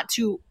I want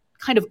to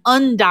kind of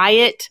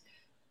undiet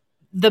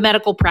the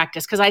medical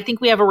practice, because I think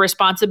we have a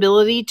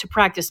responsibility to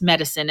practice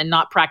medicine and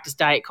not practice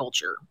diet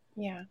culture.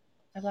 Yeah,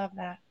 I love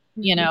that.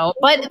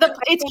 But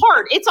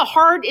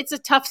it's a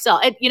tough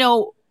sell.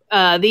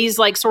 These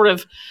like sort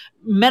of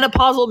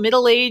menopausal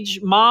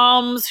middle-aged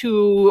moms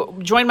who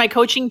join my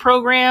coaching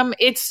program,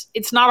 it's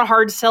not a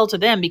hard sell to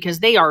them because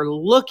they are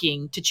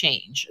looking to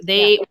change.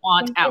 They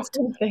want out.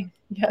 Something.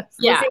 Yes.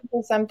 Yeah. Looking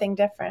for something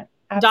different.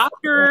 Absolutely.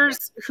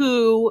 Doctors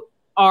who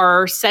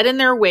are set in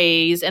their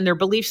ways and their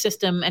belief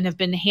system and have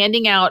been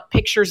handing out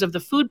pictures of the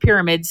food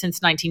pyramid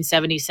since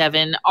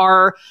 1977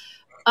 are,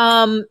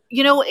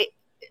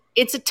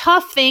 it's a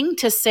tough thing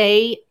to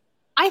say,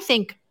 I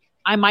think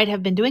I might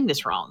have been doing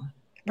this wrong.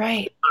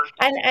 Right.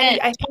 And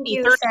I think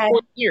you 30, said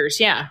 40 years.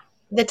 Yeah.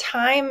 The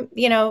time,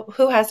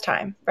 who has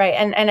time? Right.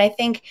 And I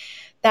think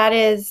that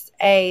is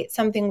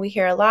something we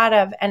hear a lot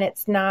of, and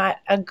it's not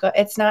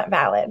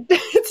valid.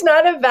 It's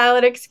not a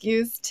valid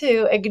excuse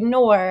to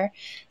ignore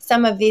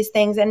some of these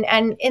things. And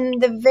in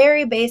the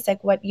very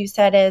basic, what you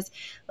said is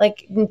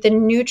like the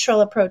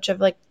neutral approach of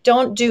like,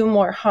 don't do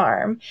more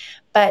harm.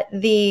 But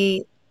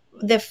the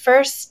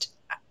first,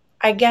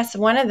 I guess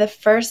one of the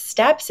first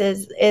steps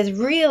is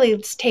really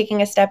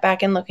taking a step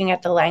back and looking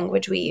at the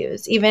language we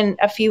use. Even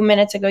a few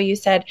minutes ago, you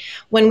said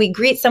when we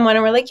greet someone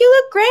and we're like, "You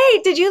look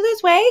great. Did you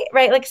lose weight?"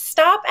 Right? Like,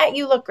 stop at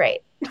 "you look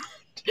great."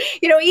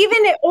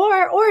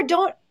 Or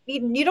don't.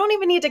 You don't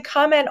even need to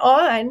comment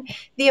on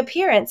the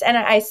appearance. And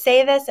I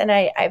say this,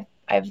 and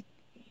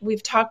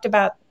we've talked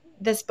about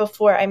this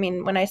before. I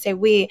mean, when I say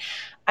we,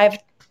 I've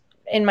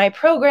in my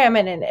program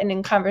and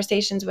in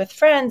conversations with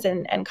friends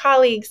and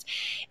colleagues,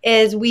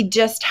 is we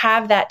just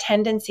have that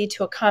tendency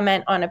to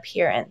comment on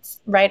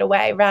appearance right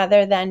away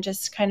rather than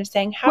just kind of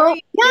saying, how are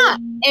you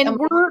doing? And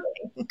we're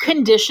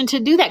conditioned to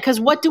do that, because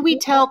what do we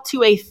tell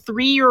to a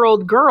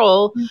 3-year-old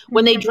girl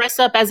when they dress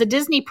up as a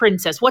Disney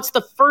princess? What's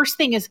the first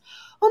thing is,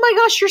 oh my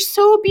gosh, you're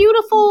so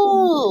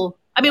beautiful.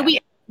 I mean,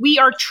 we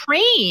are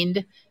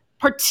trained,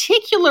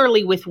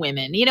 particularly with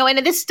women, and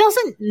this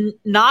doesn't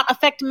not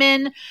affect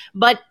men,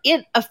 but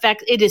it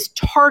is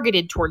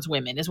targeted towards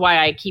women, is why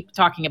I keep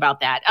talking about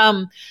that.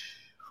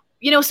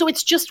 So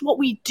it's just what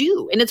we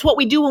do. And it's what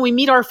we do when we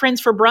meet our friends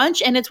for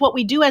brunch. And it's what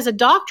we do as a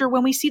doctor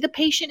when we see the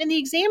patient in the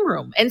exam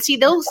room. And see,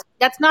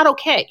 that's not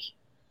okay.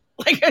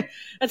 Like,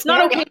 that's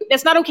not okay.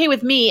 That's not okay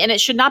with me. And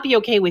it should not be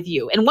okay with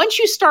you. And once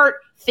you start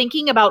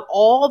thinking about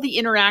all the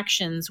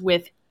interactions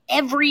with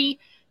every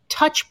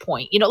touch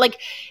point,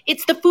 like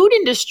it's the food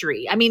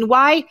industry. I mean,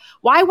 why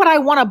would I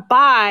want to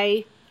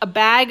buy a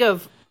bag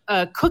of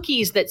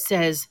cookies that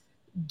says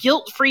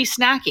guilt-free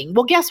snacking?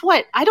 Well, guess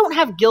what? I don't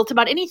have guilt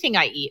about anything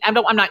I eat. I'm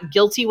not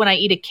guilty when I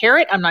eat a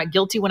carrot. I'm not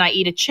guilty when I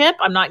eat a chip.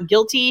 I'm not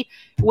guilty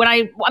when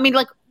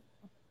like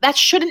that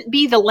shouldn't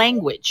be the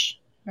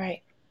language.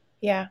 Right.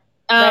 Yeah.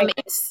 Right.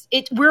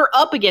 We're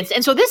up against,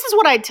 and so this is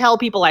what I tell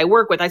people I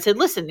work with. I said,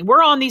 listen,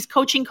 we're on these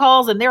coaching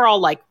calls and they're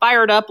all like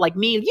fired up like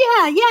me.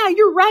 Yeah,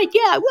 you're right.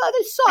 Yeah. Well,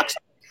 this sucks.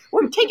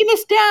 We're taking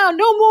this down.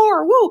 No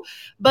more. Woo.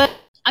 But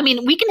I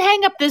mean, we can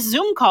hang up this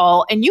Zoom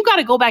call and you got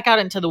to go back out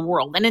into the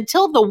world. And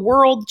until the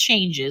world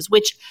changes,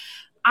 which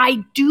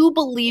I do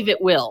believe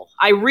it will,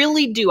 I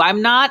really do.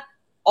 I'm not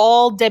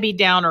all Debbie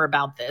Downer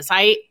about this.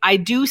 I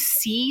do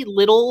see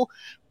little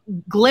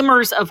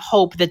glimmers of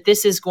hope that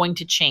this is going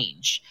to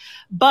change.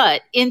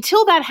 But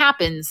until that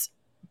happens,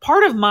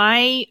 part of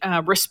my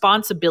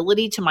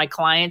responsibility to my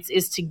clients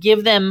is to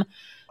give them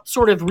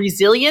sort of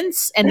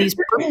resilience and these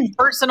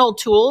personal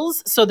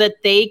tools so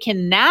that they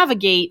can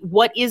navigate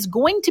what is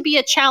going to be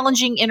a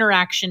challenging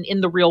interaction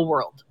in the real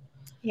world.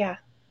 Yeah.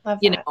 Love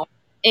that.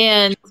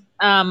 And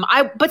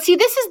but see,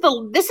 this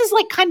is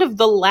like kind of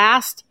the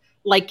last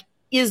like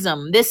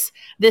ism, this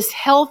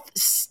health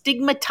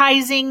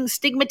stigmatism,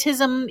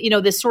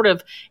 this sort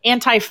of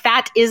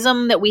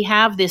anti-fatism that we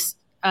have, this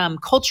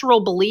cultural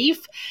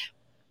belief,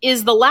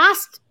 is the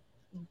last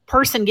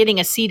person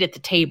getting a seat at the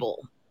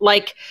table.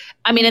 Like,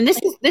 I mean, and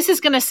this is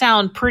going to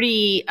sound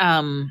pretty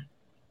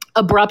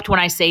abrupt when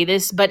I say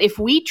this, but if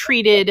we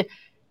treated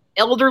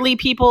elderly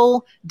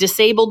people,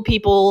 disabled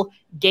people,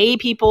 gay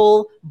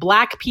people,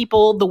 Black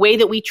people the way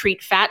that we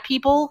treat fat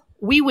people,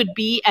 we would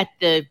be at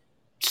the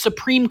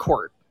Supreme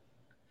Court.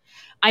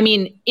 I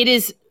mean, it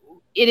is,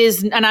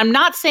 and I'm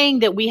not saying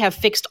that we have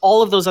fixed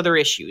all of those other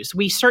issues.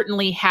 We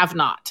certainly have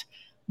not.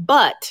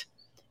 But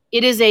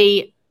it is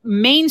a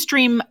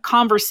mainstream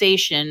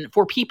conversation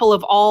for people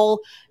of all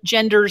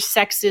genders,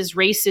 sexes,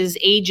 races,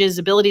 ages,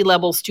 ability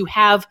levels to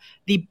have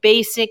the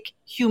basic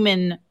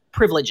human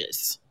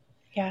privileges.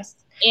 Yes.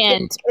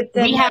 And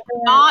we have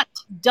not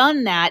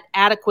done that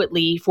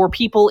adequately for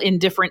people in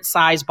different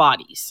size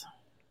bodies.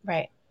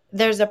 Right.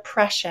 There's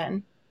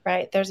oppression,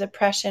 right? There's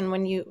oppression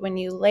when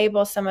you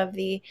label some of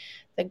the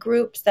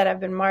groups that have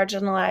been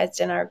marginalized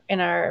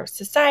in our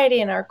society,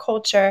 in our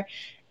culture.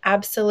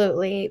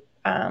 Absolutely,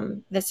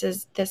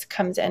 this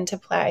comes into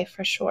play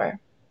for sure.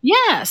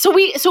 Yeah. So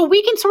we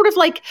can sort of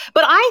like,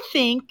 but I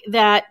think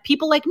that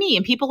people like me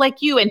and people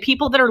like you and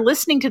people that are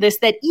listening to this,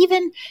 that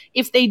even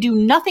if they do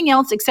nothing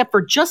else except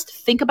for just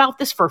think about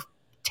this for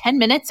 10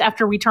 minutes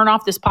after we turn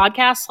off this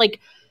podcast, like,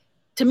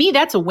 to me,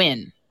 that's a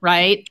win,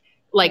 right?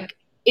 Like, Yeah.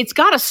 It's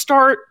got to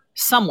start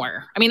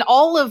somewhere. I mean,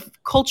 all of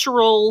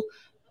cultural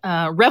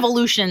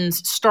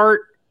revolutions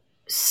start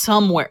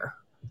somewhere.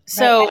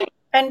 So, Right.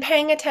 And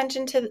paying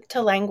attention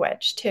to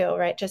language too,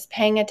 right? Just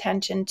paying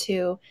attention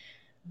to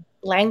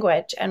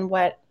language and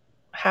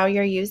how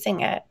you're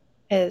using it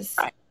is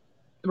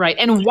right.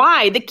 And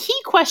why? The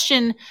key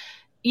question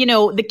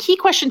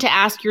to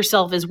ask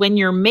yourself is, when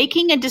you're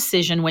making a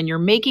decision, when you're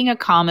making a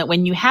comment,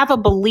 when you have a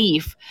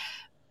belief,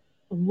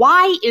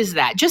 why is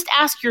that? Just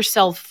ask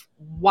yourself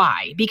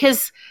why,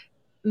 because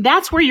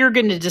that's where you're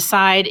going to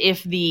decide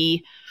if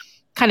the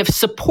kind of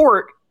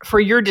support for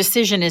your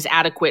decision is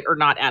adequate or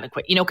not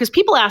adequate. Because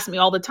people ask me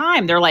all the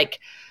time, they're like,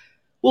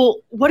 well,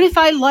 what if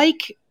I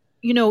like,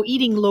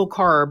 eating low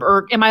carb,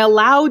 or am I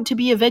allowed to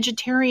be a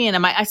vegetarian?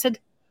 I said,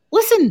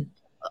 listen,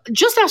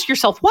 just ask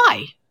yourself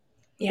why.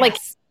 yes. Like,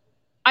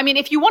 I mean,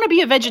 if you want to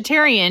be a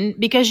vegetarian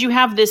because you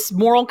have this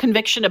moral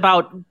conviction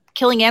about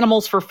killing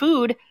animals for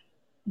food,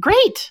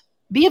 great,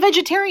 be a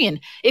vegetarian.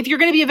 If you're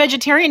going to be a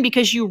vegetarian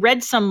because you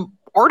read some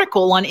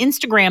article on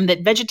Instagram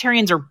that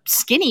vegetarians are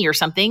skinny or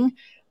something,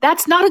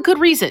 that's not a good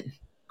reason.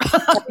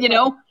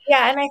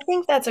 Yeah, and I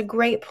think that's a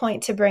great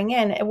point to bring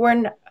in.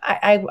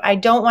 I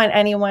don't want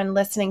anyone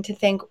listening to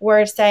think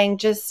we're saying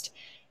just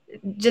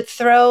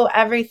throw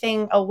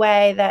everything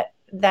away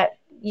that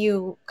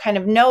you kind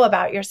of know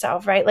about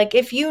yourself, right? Like,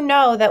 if you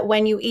know that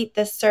when you eat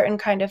this certain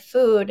kind of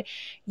food,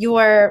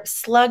 you're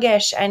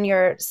sluggish and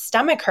your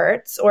stomach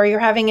hurts, or you're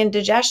having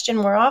indigestion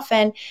more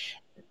often,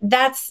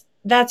 that's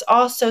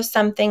also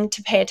something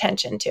to pay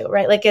attention to,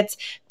 right? Like, it's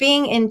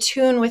being in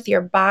tune with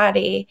your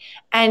body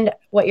and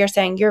what you're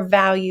saying, your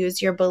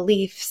values, your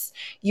beliefs,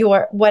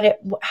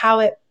 how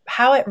it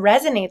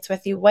resonates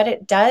with you, what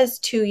it does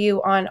to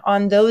you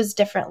on those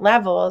different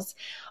levels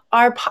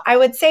are, I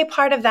would say,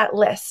 part of that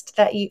list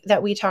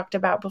that we talked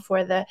about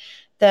before, the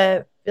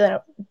rather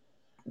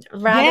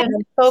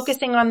than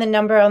focusing on the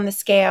number on the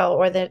scale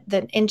or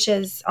the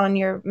inches on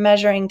your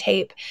measuring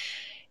tape.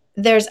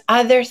 There's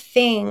other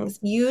things.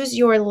 Use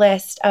your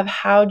list of,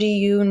 how do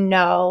you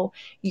know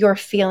you're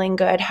feeling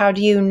good? How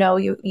do you know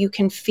you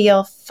can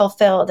feel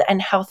fulfilled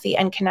and healthy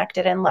and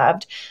connected and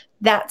loved?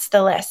 That's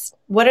the list.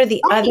 What are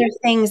the other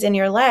things in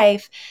your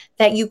life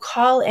that you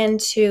call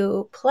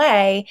into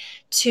play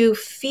to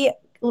feel?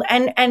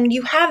 And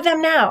you have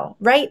them now,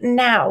 right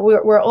now.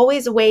 We're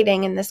always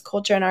waiting in this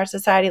culture, in our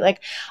society.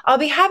 Like, I'll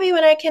be happy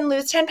when I can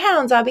lose 10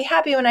 pounds. I'll be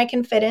happy when I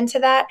can fit into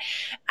that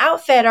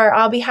outfit, or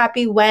I'll be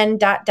happy when ...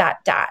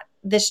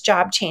 this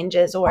job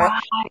changes, or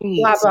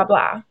blah, blah,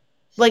 blah.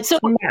 Like, so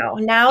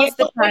now's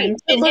the time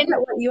to look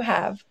at what you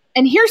have.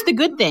 And here's the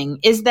good thing,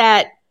 is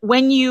that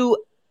when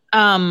you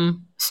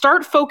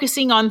start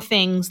focusing on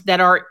things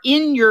that are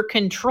in your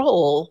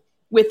control,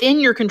 within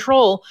your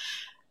control,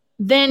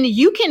 then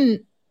you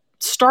can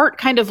start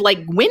kind of like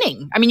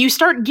winning. I mean, you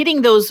start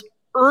getting those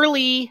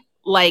early,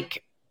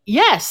 like,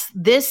 yes,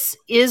 this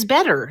is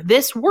better.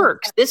 This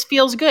works. This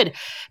feels good.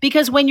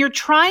 Because when you're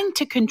trying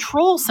to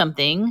control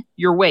something,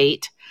 your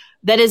weight,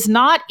 that is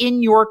not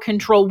in your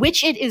control,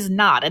 which it is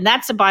not. And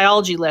that's a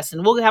biology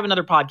lesson. We'll have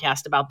another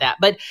podcast about that.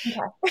 But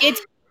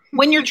it's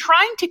when you're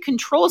trying to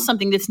control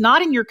something that's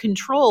not in your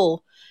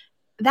control,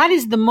 that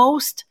is the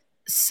most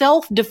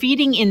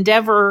self-defeating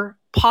endeavor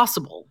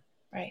possible.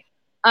 Right.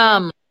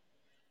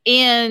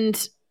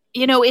 And,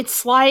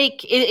 it's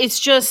like,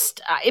 it's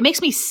just, it makes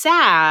me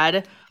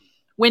sad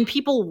when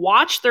people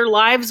watch their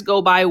lives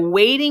go by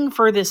waiting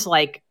for this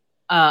like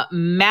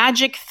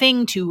magic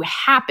thing to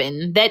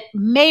happen that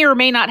may or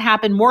may not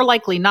happen, more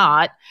likely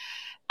not.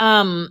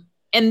 And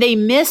they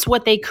miss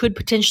what they could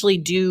potentially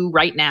do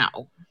right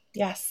now.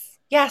 Yes.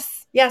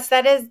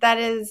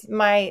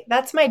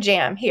 That's my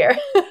jam here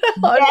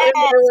on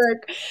my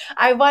work.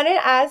 I want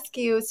to ask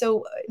you,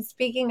 so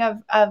speaking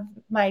of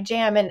my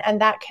jam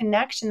and that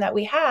connection that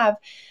we have,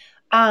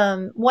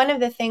 one of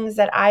the things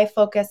that I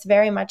focus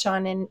very much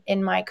on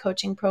in my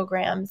coaching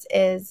programs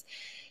is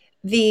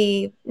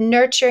the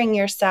nurturing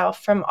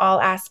yourself from all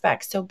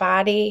aspects. So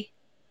body,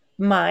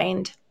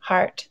 mind,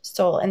 heart,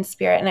 soul, and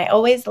spirit. And I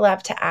always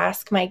love to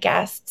ask my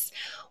guests,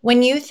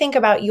 when you think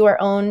about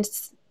your own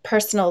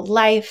personal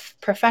life,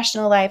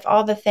 professional life,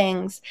 all the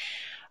things,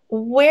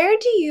 where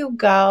do you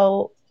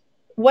go?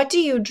 What do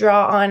you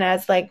draw on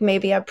as like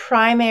maybe a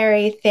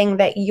primary thing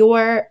that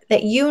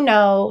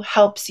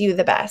helps you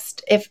the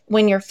best,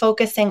 when you're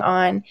focusing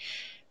on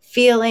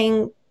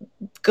feeling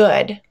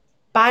good,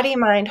 body,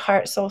 mind,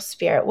 heart, soul,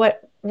 spirit?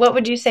 What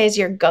would you say is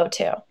your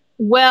go-to?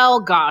 Well,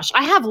 gosh,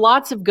 I have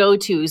lots of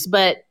go-tos,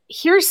 but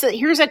here's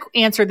an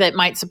answer that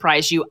might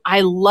surprise you.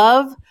 I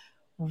love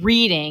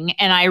reading,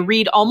 and I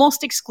read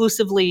almost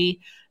exclusively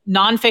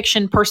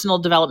nonfiction personal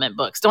development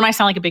books. Don't I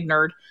sound like a big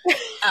nerd?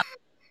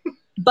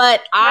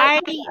 But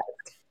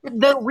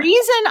the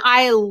reason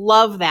I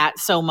love that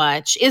so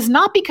much is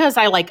not because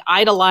I like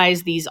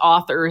idolize these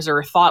authors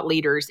or thought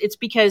leaders. It's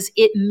because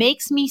it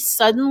makes me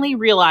suddenly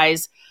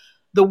realize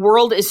the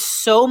world is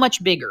so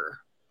much bigger,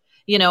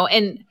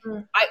 and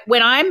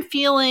when I'm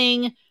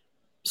feeling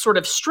sort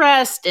of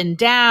stressed and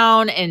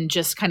down and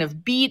just kind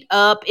of beat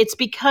up, it's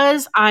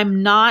because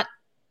I'm not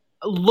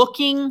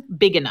looking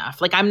big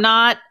enough. Like I'm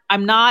not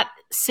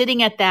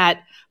sitting at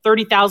that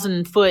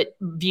 30,000 foot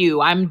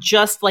view. I'm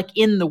just like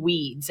in the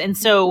weeds. And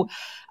so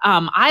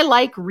I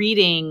like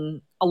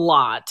reading a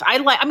lot.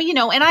 And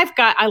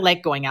I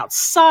like going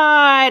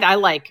outside. I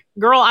like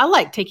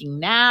taking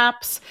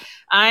naps.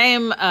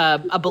 I'm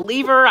a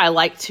believer. I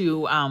like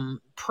to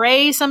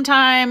pray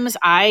sometimes.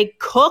 I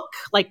cook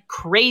like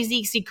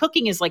crazy. See,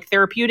 cooking is like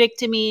therapeutic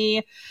to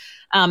me.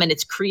 And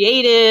it's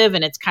creative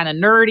and it's kind of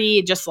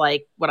nerdy, just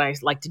like what I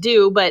like to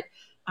do. But,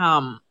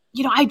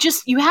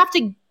 you have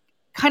to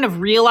kind of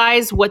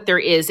realize what there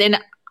is. And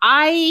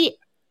I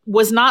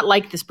was not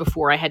like this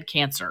before I had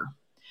cancer.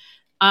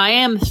 I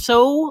am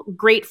so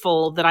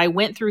grateful that I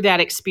went through that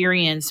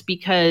experience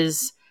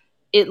because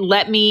it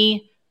let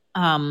me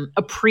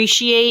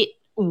appreciate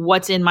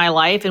what's in my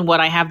life and what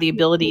I have the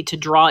ability to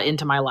draw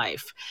into my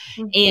life.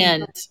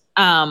 And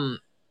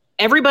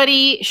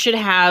everybody should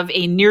have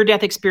a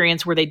near-death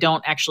experience where they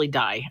don't actually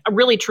die,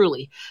 really,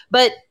 truly.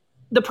 But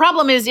the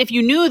problem is if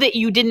you knew that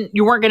you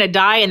weren't going to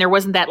die and there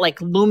wasn't that like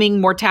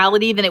looming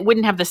mortality, then it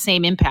wouldn't have the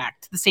same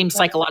impact, the same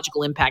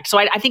psychological impact. So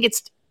I think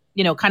it's,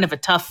 kind of a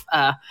tough,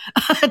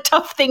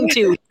 tough thing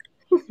to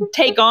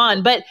take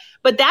on. But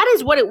that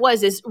is what it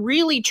was, is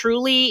really,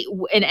 truly,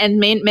 and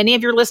many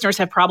of your listeners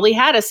have probably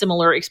had a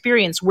similar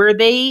experience where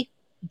they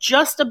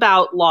just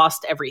about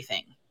lost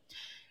everything.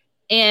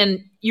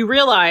 And you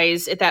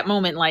realize at that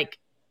moment, like,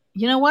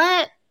 you know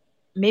what?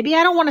 Maybe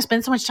I don't want to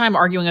spend so much time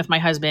arguing with my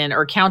husband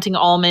or counting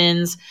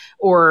almonds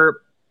or,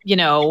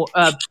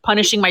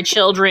 punishing my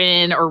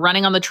children or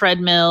running on the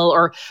treadmill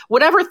or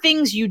whatever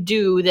things you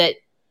do that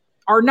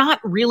are not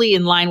really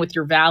in line with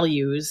your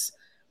values.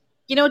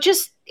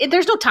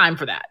 There's no time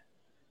for that.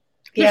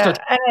 And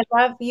I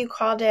love you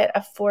called it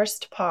a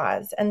forced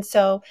pause. And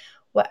so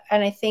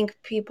and I think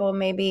people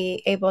may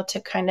be able to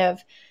kind of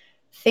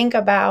think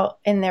about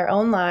in their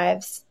own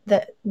lives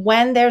that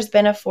when there's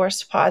been a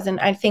forced pause, and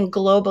I think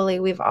globally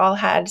we've all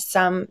had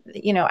some,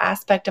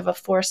 aspect of a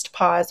forced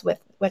pause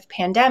with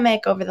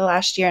pandemic over the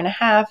last year and a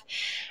half.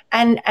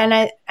 And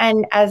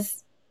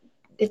as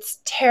it's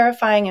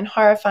terrifying and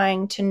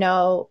horrifying to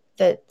know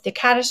the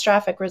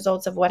catastrophic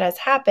results of what has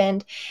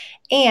happened.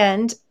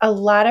 And a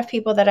lot of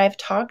people that I've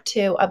talked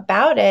to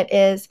about it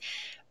is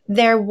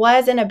there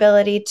was an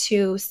ability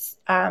to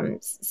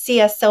see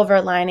a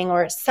silver lining,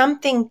 or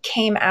something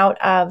came out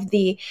of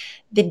the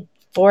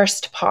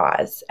forced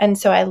pause. And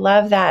so I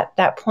love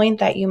that point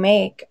that you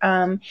make,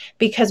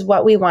 because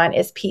what we want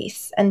is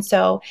peace. And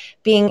so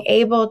being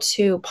able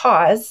to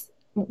pause,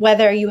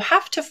 whether you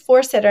have to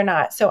force it or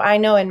not. So I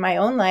know in my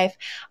own life,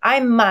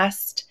 I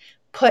must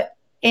put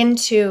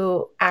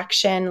into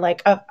action,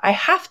 like I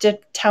have to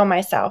tell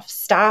myself,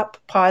 stop,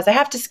 pause. I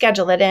have to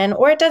schedule it in,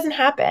 or it doesn't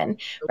happen.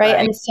 Right.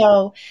 And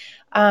so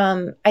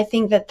I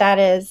think that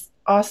is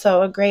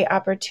also a great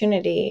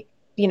opportunity,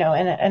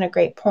 and a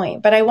great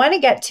point. But I want to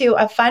get to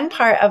a fun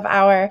part of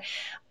our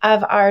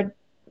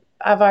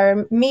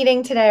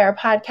meeting today, our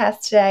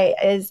podcast today,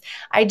 is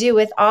I do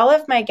with all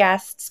of my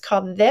guests,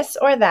 called This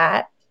or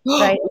That.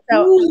 Right.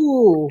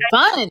 So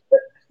fun.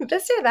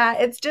 This or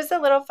that. It's just a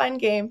little fun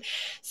game.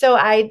 So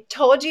I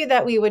told you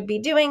that we would be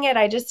doing it.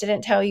 I just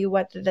didn't tell you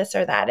what the this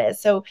or that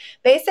is. So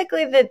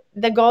basically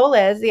the goal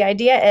is, the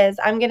idea is,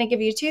 I'm going to give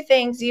you two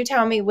things. You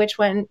tell me which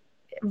one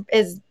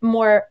is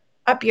more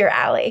up your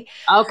alley.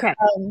 Okay.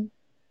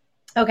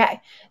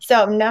 Okay.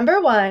 So number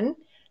one,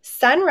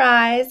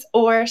 sunrise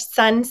or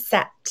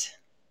sunset?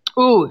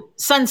 Ooh,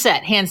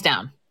 sunset, hands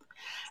down.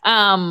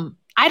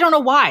 I don't know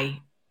why.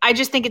 I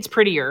just think it's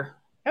prettier.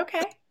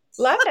 Okay.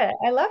 Love it.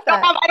 I love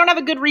that. I don't have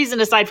a good reason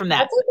aside from that.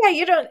 That's okay.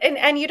 You don't,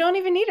 and you don't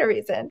even need a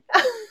reason,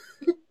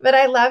 but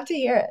I love to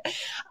hear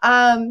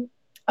it.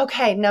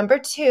 Okay. Number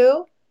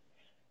two,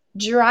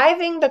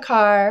 driving the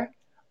car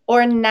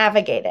or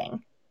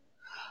navigating?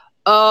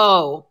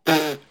 Oh,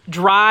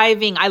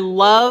 driving. I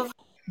love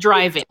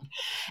driving.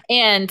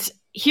 And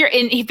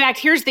in fact,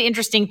 here's the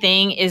interesting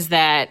thing, is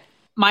that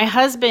my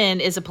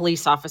husband is a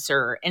police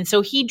officer. And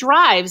so he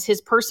drives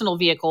his personal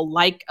vehicle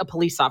like a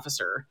police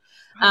officer.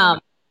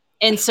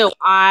 And so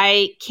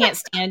I can't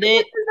stand it.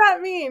 What does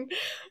that mean?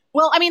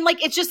 Well, I mean,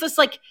 like, it's just this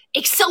like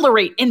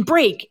accelerate and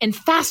brake and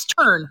fast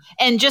turn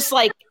and just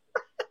like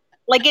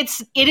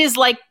it is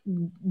like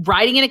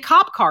riding in a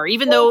cop car,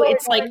 even though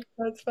it's God, like,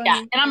 that's funny. yeah.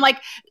 And I'm like,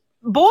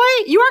 boy,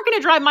 you aren't going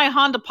to drive my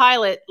Honda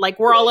Pilot. Like,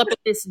 we're all up at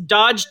this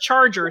Dodge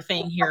Charger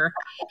thing here.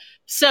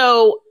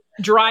 So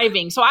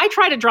driving. So I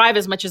try to drive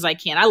as much as I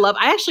can.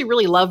 I actually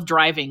really love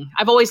driving.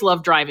 I've always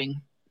loved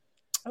driving.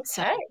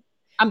 So Okay.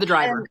 I'm the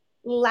driver. And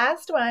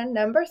last one,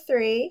 number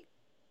 3,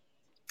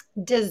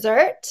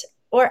 dessert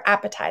or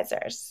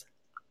appetizers?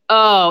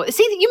 Oh,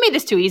 see, you made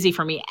this too easy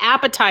for me.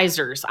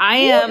 Appetizers. I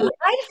am. Really?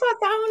 I thought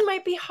that one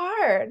might be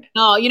hard.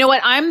 Oh, you know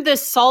what? I'm the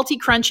salty,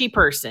 crunchy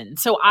person.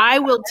 So I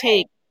will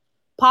take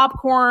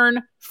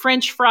popcorn,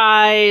 French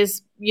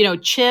fries,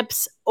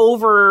 chips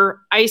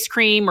over ice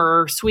cream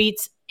or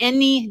sweets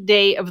any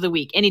day of the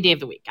week. Any day of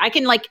the week. I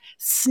can like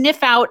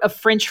sniff out a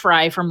French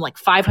fry from like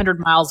 500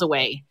 miles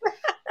away.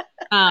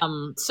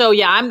 So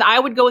yeah, I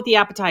would go with the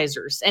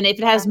appetizers. And if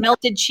it has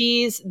melted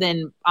cheese,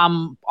 then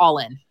I'm all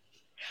in.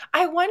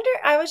 I wonder,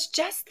 I was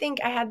just think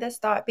I had this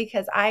thought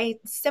because I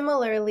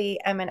similarly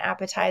am an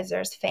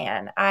appetizers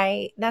fan.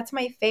 That's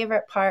my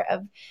favorite part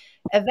of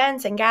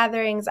events and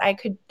gatherings. I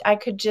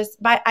could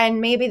just buy, and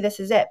maybe this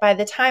is it. By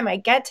the time I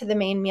get to the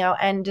main meal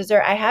and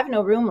dessert, I have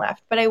no room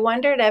left. But I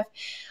wondered if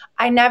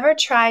I never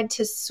tried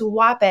to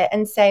swap it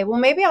and say, well,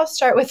 maybe I'll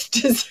start with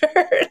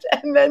dessert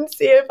and then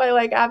see if I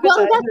like Well,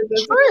 appetizers.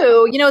 that's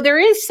true. There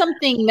is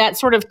something that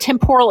sort of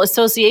temporal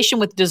association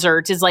with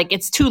dessert is like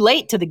it's too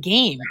late to the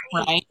game,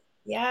 right?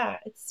 Yeah,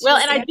 it's Well,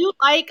 too and I soon. do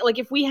like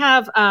if we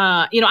have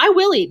I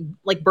will eat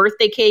like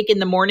birthday cake in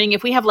the morning.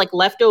 If we have like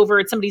leftover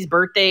at somebody's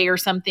birthday or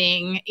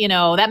something,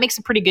 that makes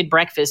a pretty good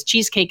breakfast.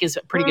 Cheesecake is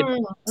a pretty good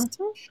breakfast.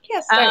 Yeah,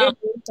 start your Um, day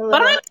with a but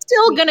little I'm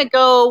still sweet. gonna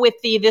go with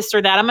the this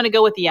or that. I'm gonna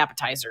go with the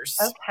appetizers.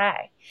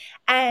 Okay.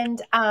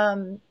 And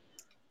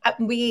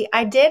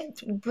I did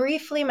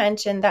briefly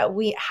mention that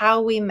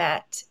how we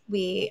met.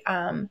 We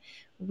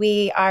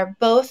are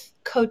both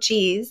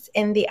coachees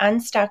in the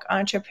Unstuck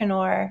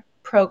Entrepreneur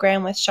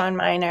program with Sean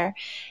Miner.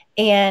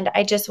 And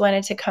I just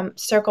wanted to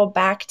circle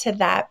back to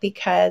that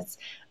because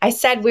I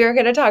said we were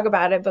going to talk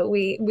about it, but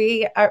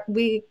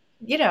we're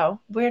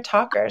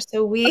talkers.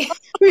 So we've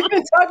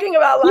been talking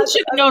about You lots of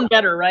should have known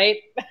better, right?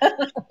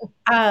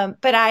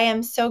 but I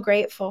am so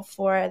grateful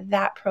for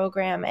that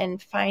program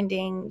and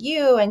finding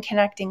you and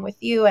connecting with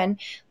you and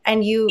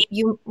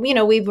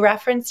we've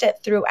referenced it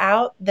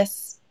throughout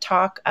this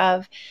talk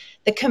of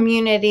the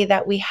community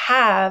that we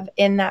have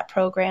in that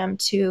program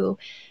to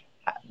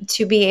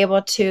be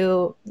able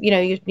to,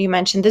 you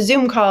mentioned the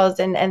Zoom calls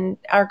and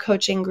our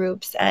coaching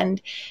groups,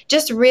 and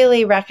just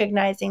really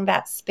recognizing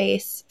that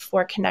space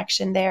for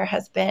connection there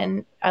has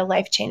been a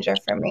life changer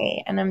for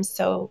me. And I'm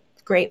so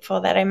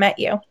grateful that I met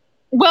you.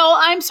 Well,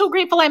 I'm so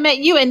grateful I met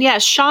you. And yeah,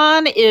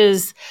 Sean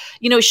is,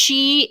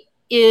 she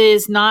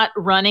is not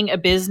running a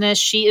business.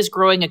 She is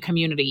growing a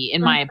community,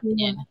 in my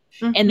opinion.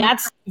 Mhm. And Mhm.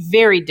 that's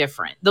very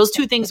different. Those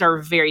two things are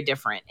very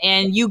different.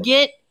 And you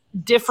get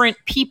different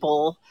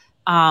people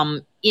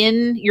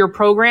in your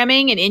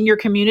programming and in your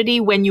community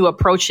when you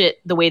approach it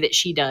the way that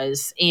she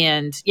does.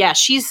 And yeah,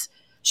 she's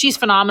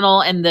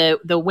phenomenal. And the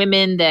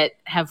women that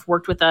have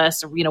worked with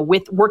us, or,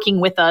 with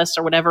working with us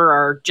or whatever,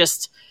 are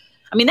just,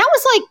 that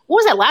was like, what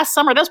was that, last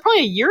summer? That was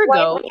probably a year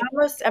ago.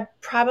 Almost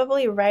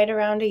probably right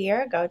around a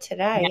year ago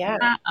today. Yeah.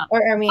 Yeah.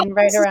 Or I mean,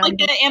 right This is like around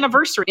an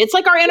anniversary. It's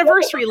like our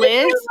anniversary, it's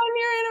Liz. our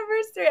 1-year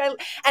anniversary.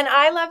 And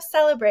I love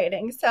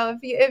celebrating. So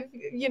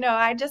if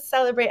I just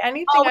celebrate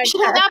anything Oh, I we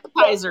should have can.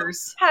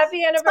 appetizers.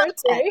 Happy Sunset.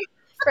 anniversary,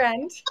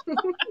 friend.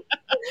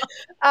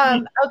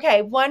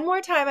 Okay, one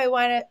more time, I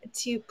want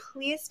to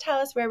please tell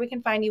us where we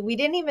can find you. We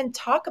didn't even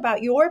talk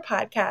about your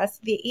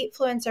podcast, the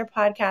Eatfluencer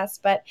podcast,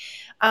 but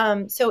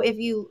so if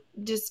you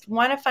just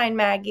want to find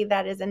Maggie,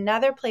 that is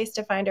another place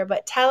to find her.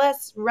 But tell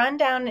us, run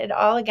down it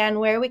all again,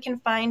 where we can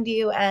find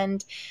you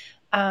and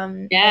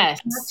Yes.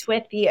 connect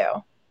with you.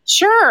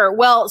 Sure.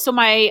 Well, so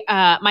my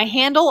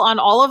handle on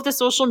all of the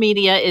social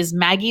media is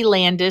Maggie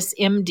Landis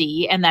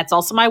MD, and that's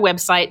also my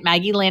website,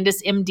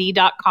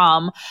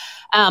 maggielandismd.com.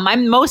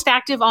 I'm most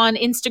active on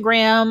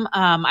Instagram.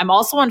 I'm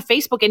also on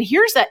Facebook, and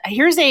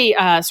here's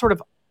a sort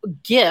of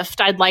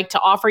gift I'd like to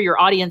offer your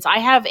audience. I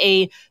have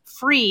a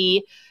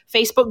free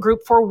Facebook group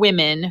for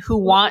women who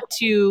want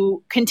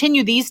to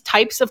continue these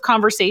types of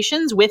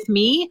conversations with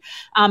me.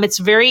 It's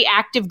a very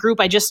active group.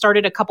 I just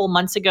started a couple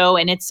months ago,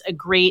 and it's a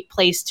great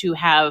place to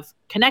have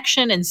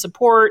connection and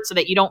support so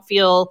that you don't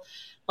feel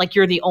like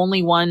you're the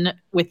only one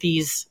with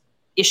these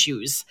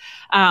issues.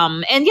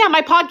 And yeah,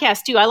 my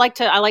podcast too. I like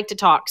to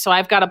talk. So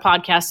I've got a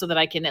podcast so that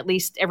I can at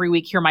least every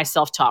week hear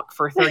myself talk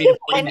for 30 to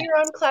 40 And minutes. you're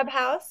on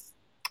Clubhouse.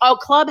 Oh,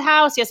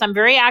 Clubhouse. Yes, I'm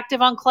very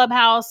active on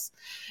Clubhouse.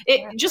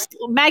 Just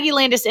Maggie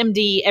Landis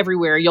MD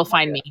everywhere. You'll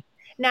find me.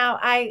 Now,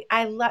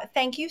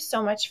 thank you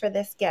so much for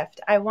this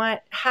gift.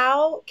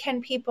 How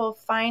can people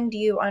find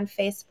you on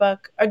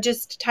Facebook, or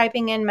just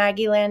typing in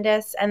Maggie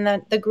Landis and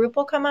the group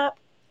will come up?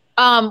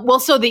 Well,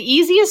 so the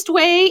easiest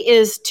way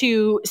is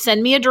to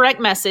send me a direct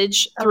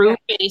message through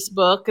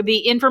Facebook.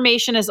 The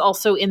information is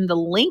also in the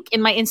link in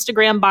my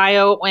Instagram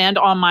bio and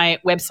on my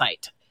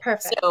website.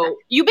 Perfect. So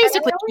you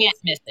basically can't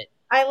miss it.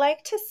 I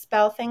like to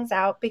spell things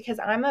out because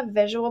I'm a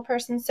visual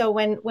person. So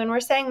when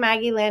we're saying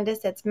Maggie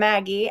Landis, it's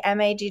Maggie,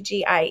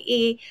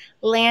 Maggie,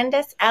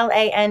 Landis,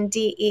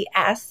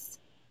 Landes.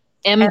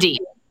 MD.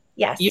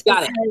 Yes, You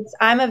got it. because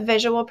I'm a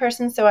visual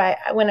person, so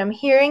when I'm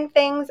hearing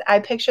things, I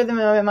picture them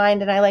in my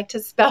mind, and I like to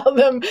spell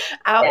them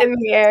out in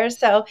the air.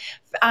 So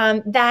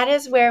that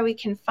is where we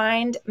can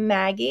find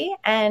Maggie.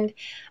 And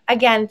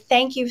again,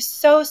 thank you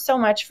so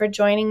much for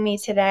joining me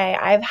today.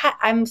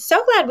 I'm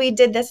so glad we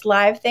did this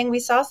live thing. We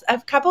saw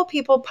a couple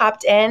people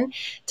popped in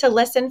to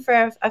listen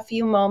for a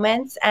few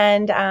moments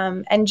and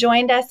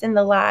joined us in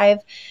the live.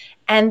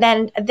 And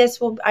then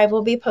I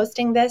will be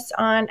posting this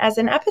on as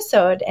an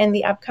episode in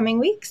the upcoming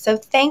week. So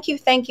thank you.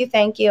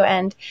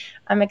 And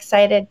I'm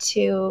excited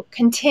to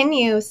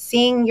continue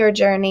seeing your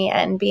journey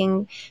and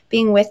being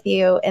with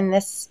you in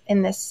this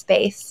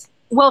space.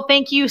 Well,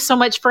 thank you so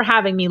much for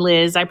having me,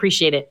 Liz. I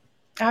appreciate it.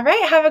 All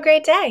right. Have a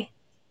great day.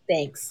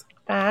 Thanks.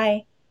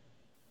 Bye.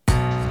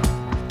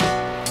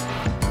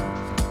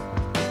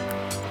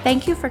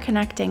 Thank you for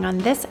connecting on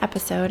this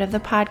episode of the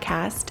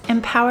podcast,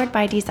 Empowered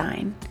by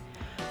Design.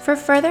 For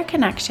further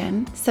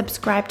connection,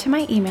 subscribe to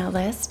my email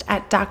list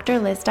at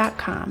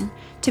drliz.com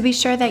to be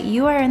sure that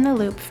you are in the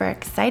loop for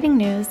exciting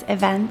news,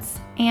 events,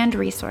 and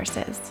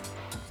resources.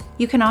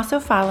 You can also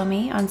follow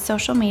me on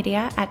social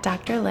media at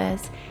Dr.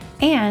 Liz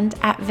and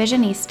at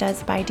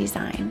Visionistas by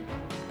Design.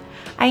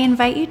 I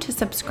invite you to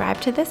subscribe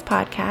to this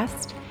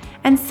podcast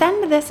and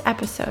send this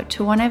episode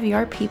to one of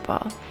your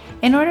people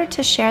in order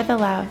to share the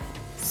love,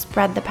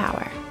 spread the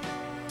power.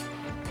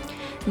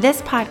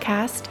 This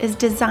podcast is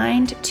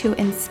designed to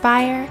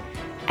inspire,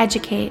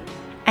 educate,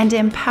 and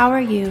empower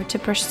you to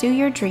pursue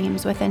your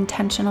dreams with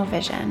intentional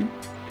vision.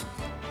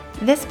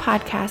 This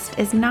podcast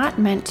is not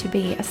meant to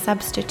be a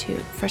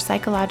substitute for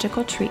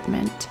psychological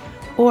treatment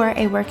or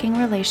a working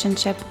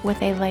relationship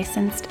with a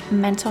licensed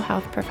mental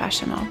health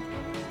professional.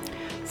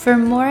 For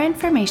more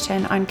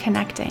information on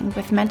connecting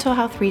with mental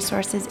health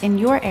resources in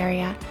your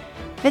area,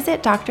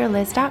 visit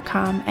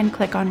drliz.com and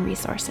click on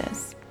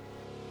resources.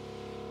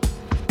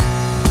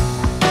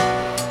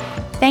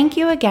 Thank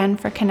you again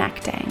for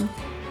connecting,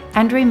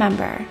 and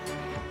remember,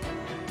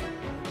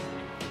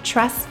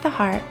 trust the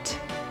heart,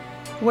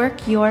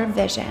 work your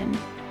vision,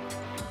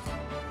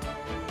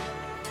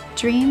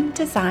 dream,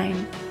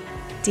 design,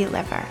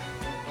 deliver.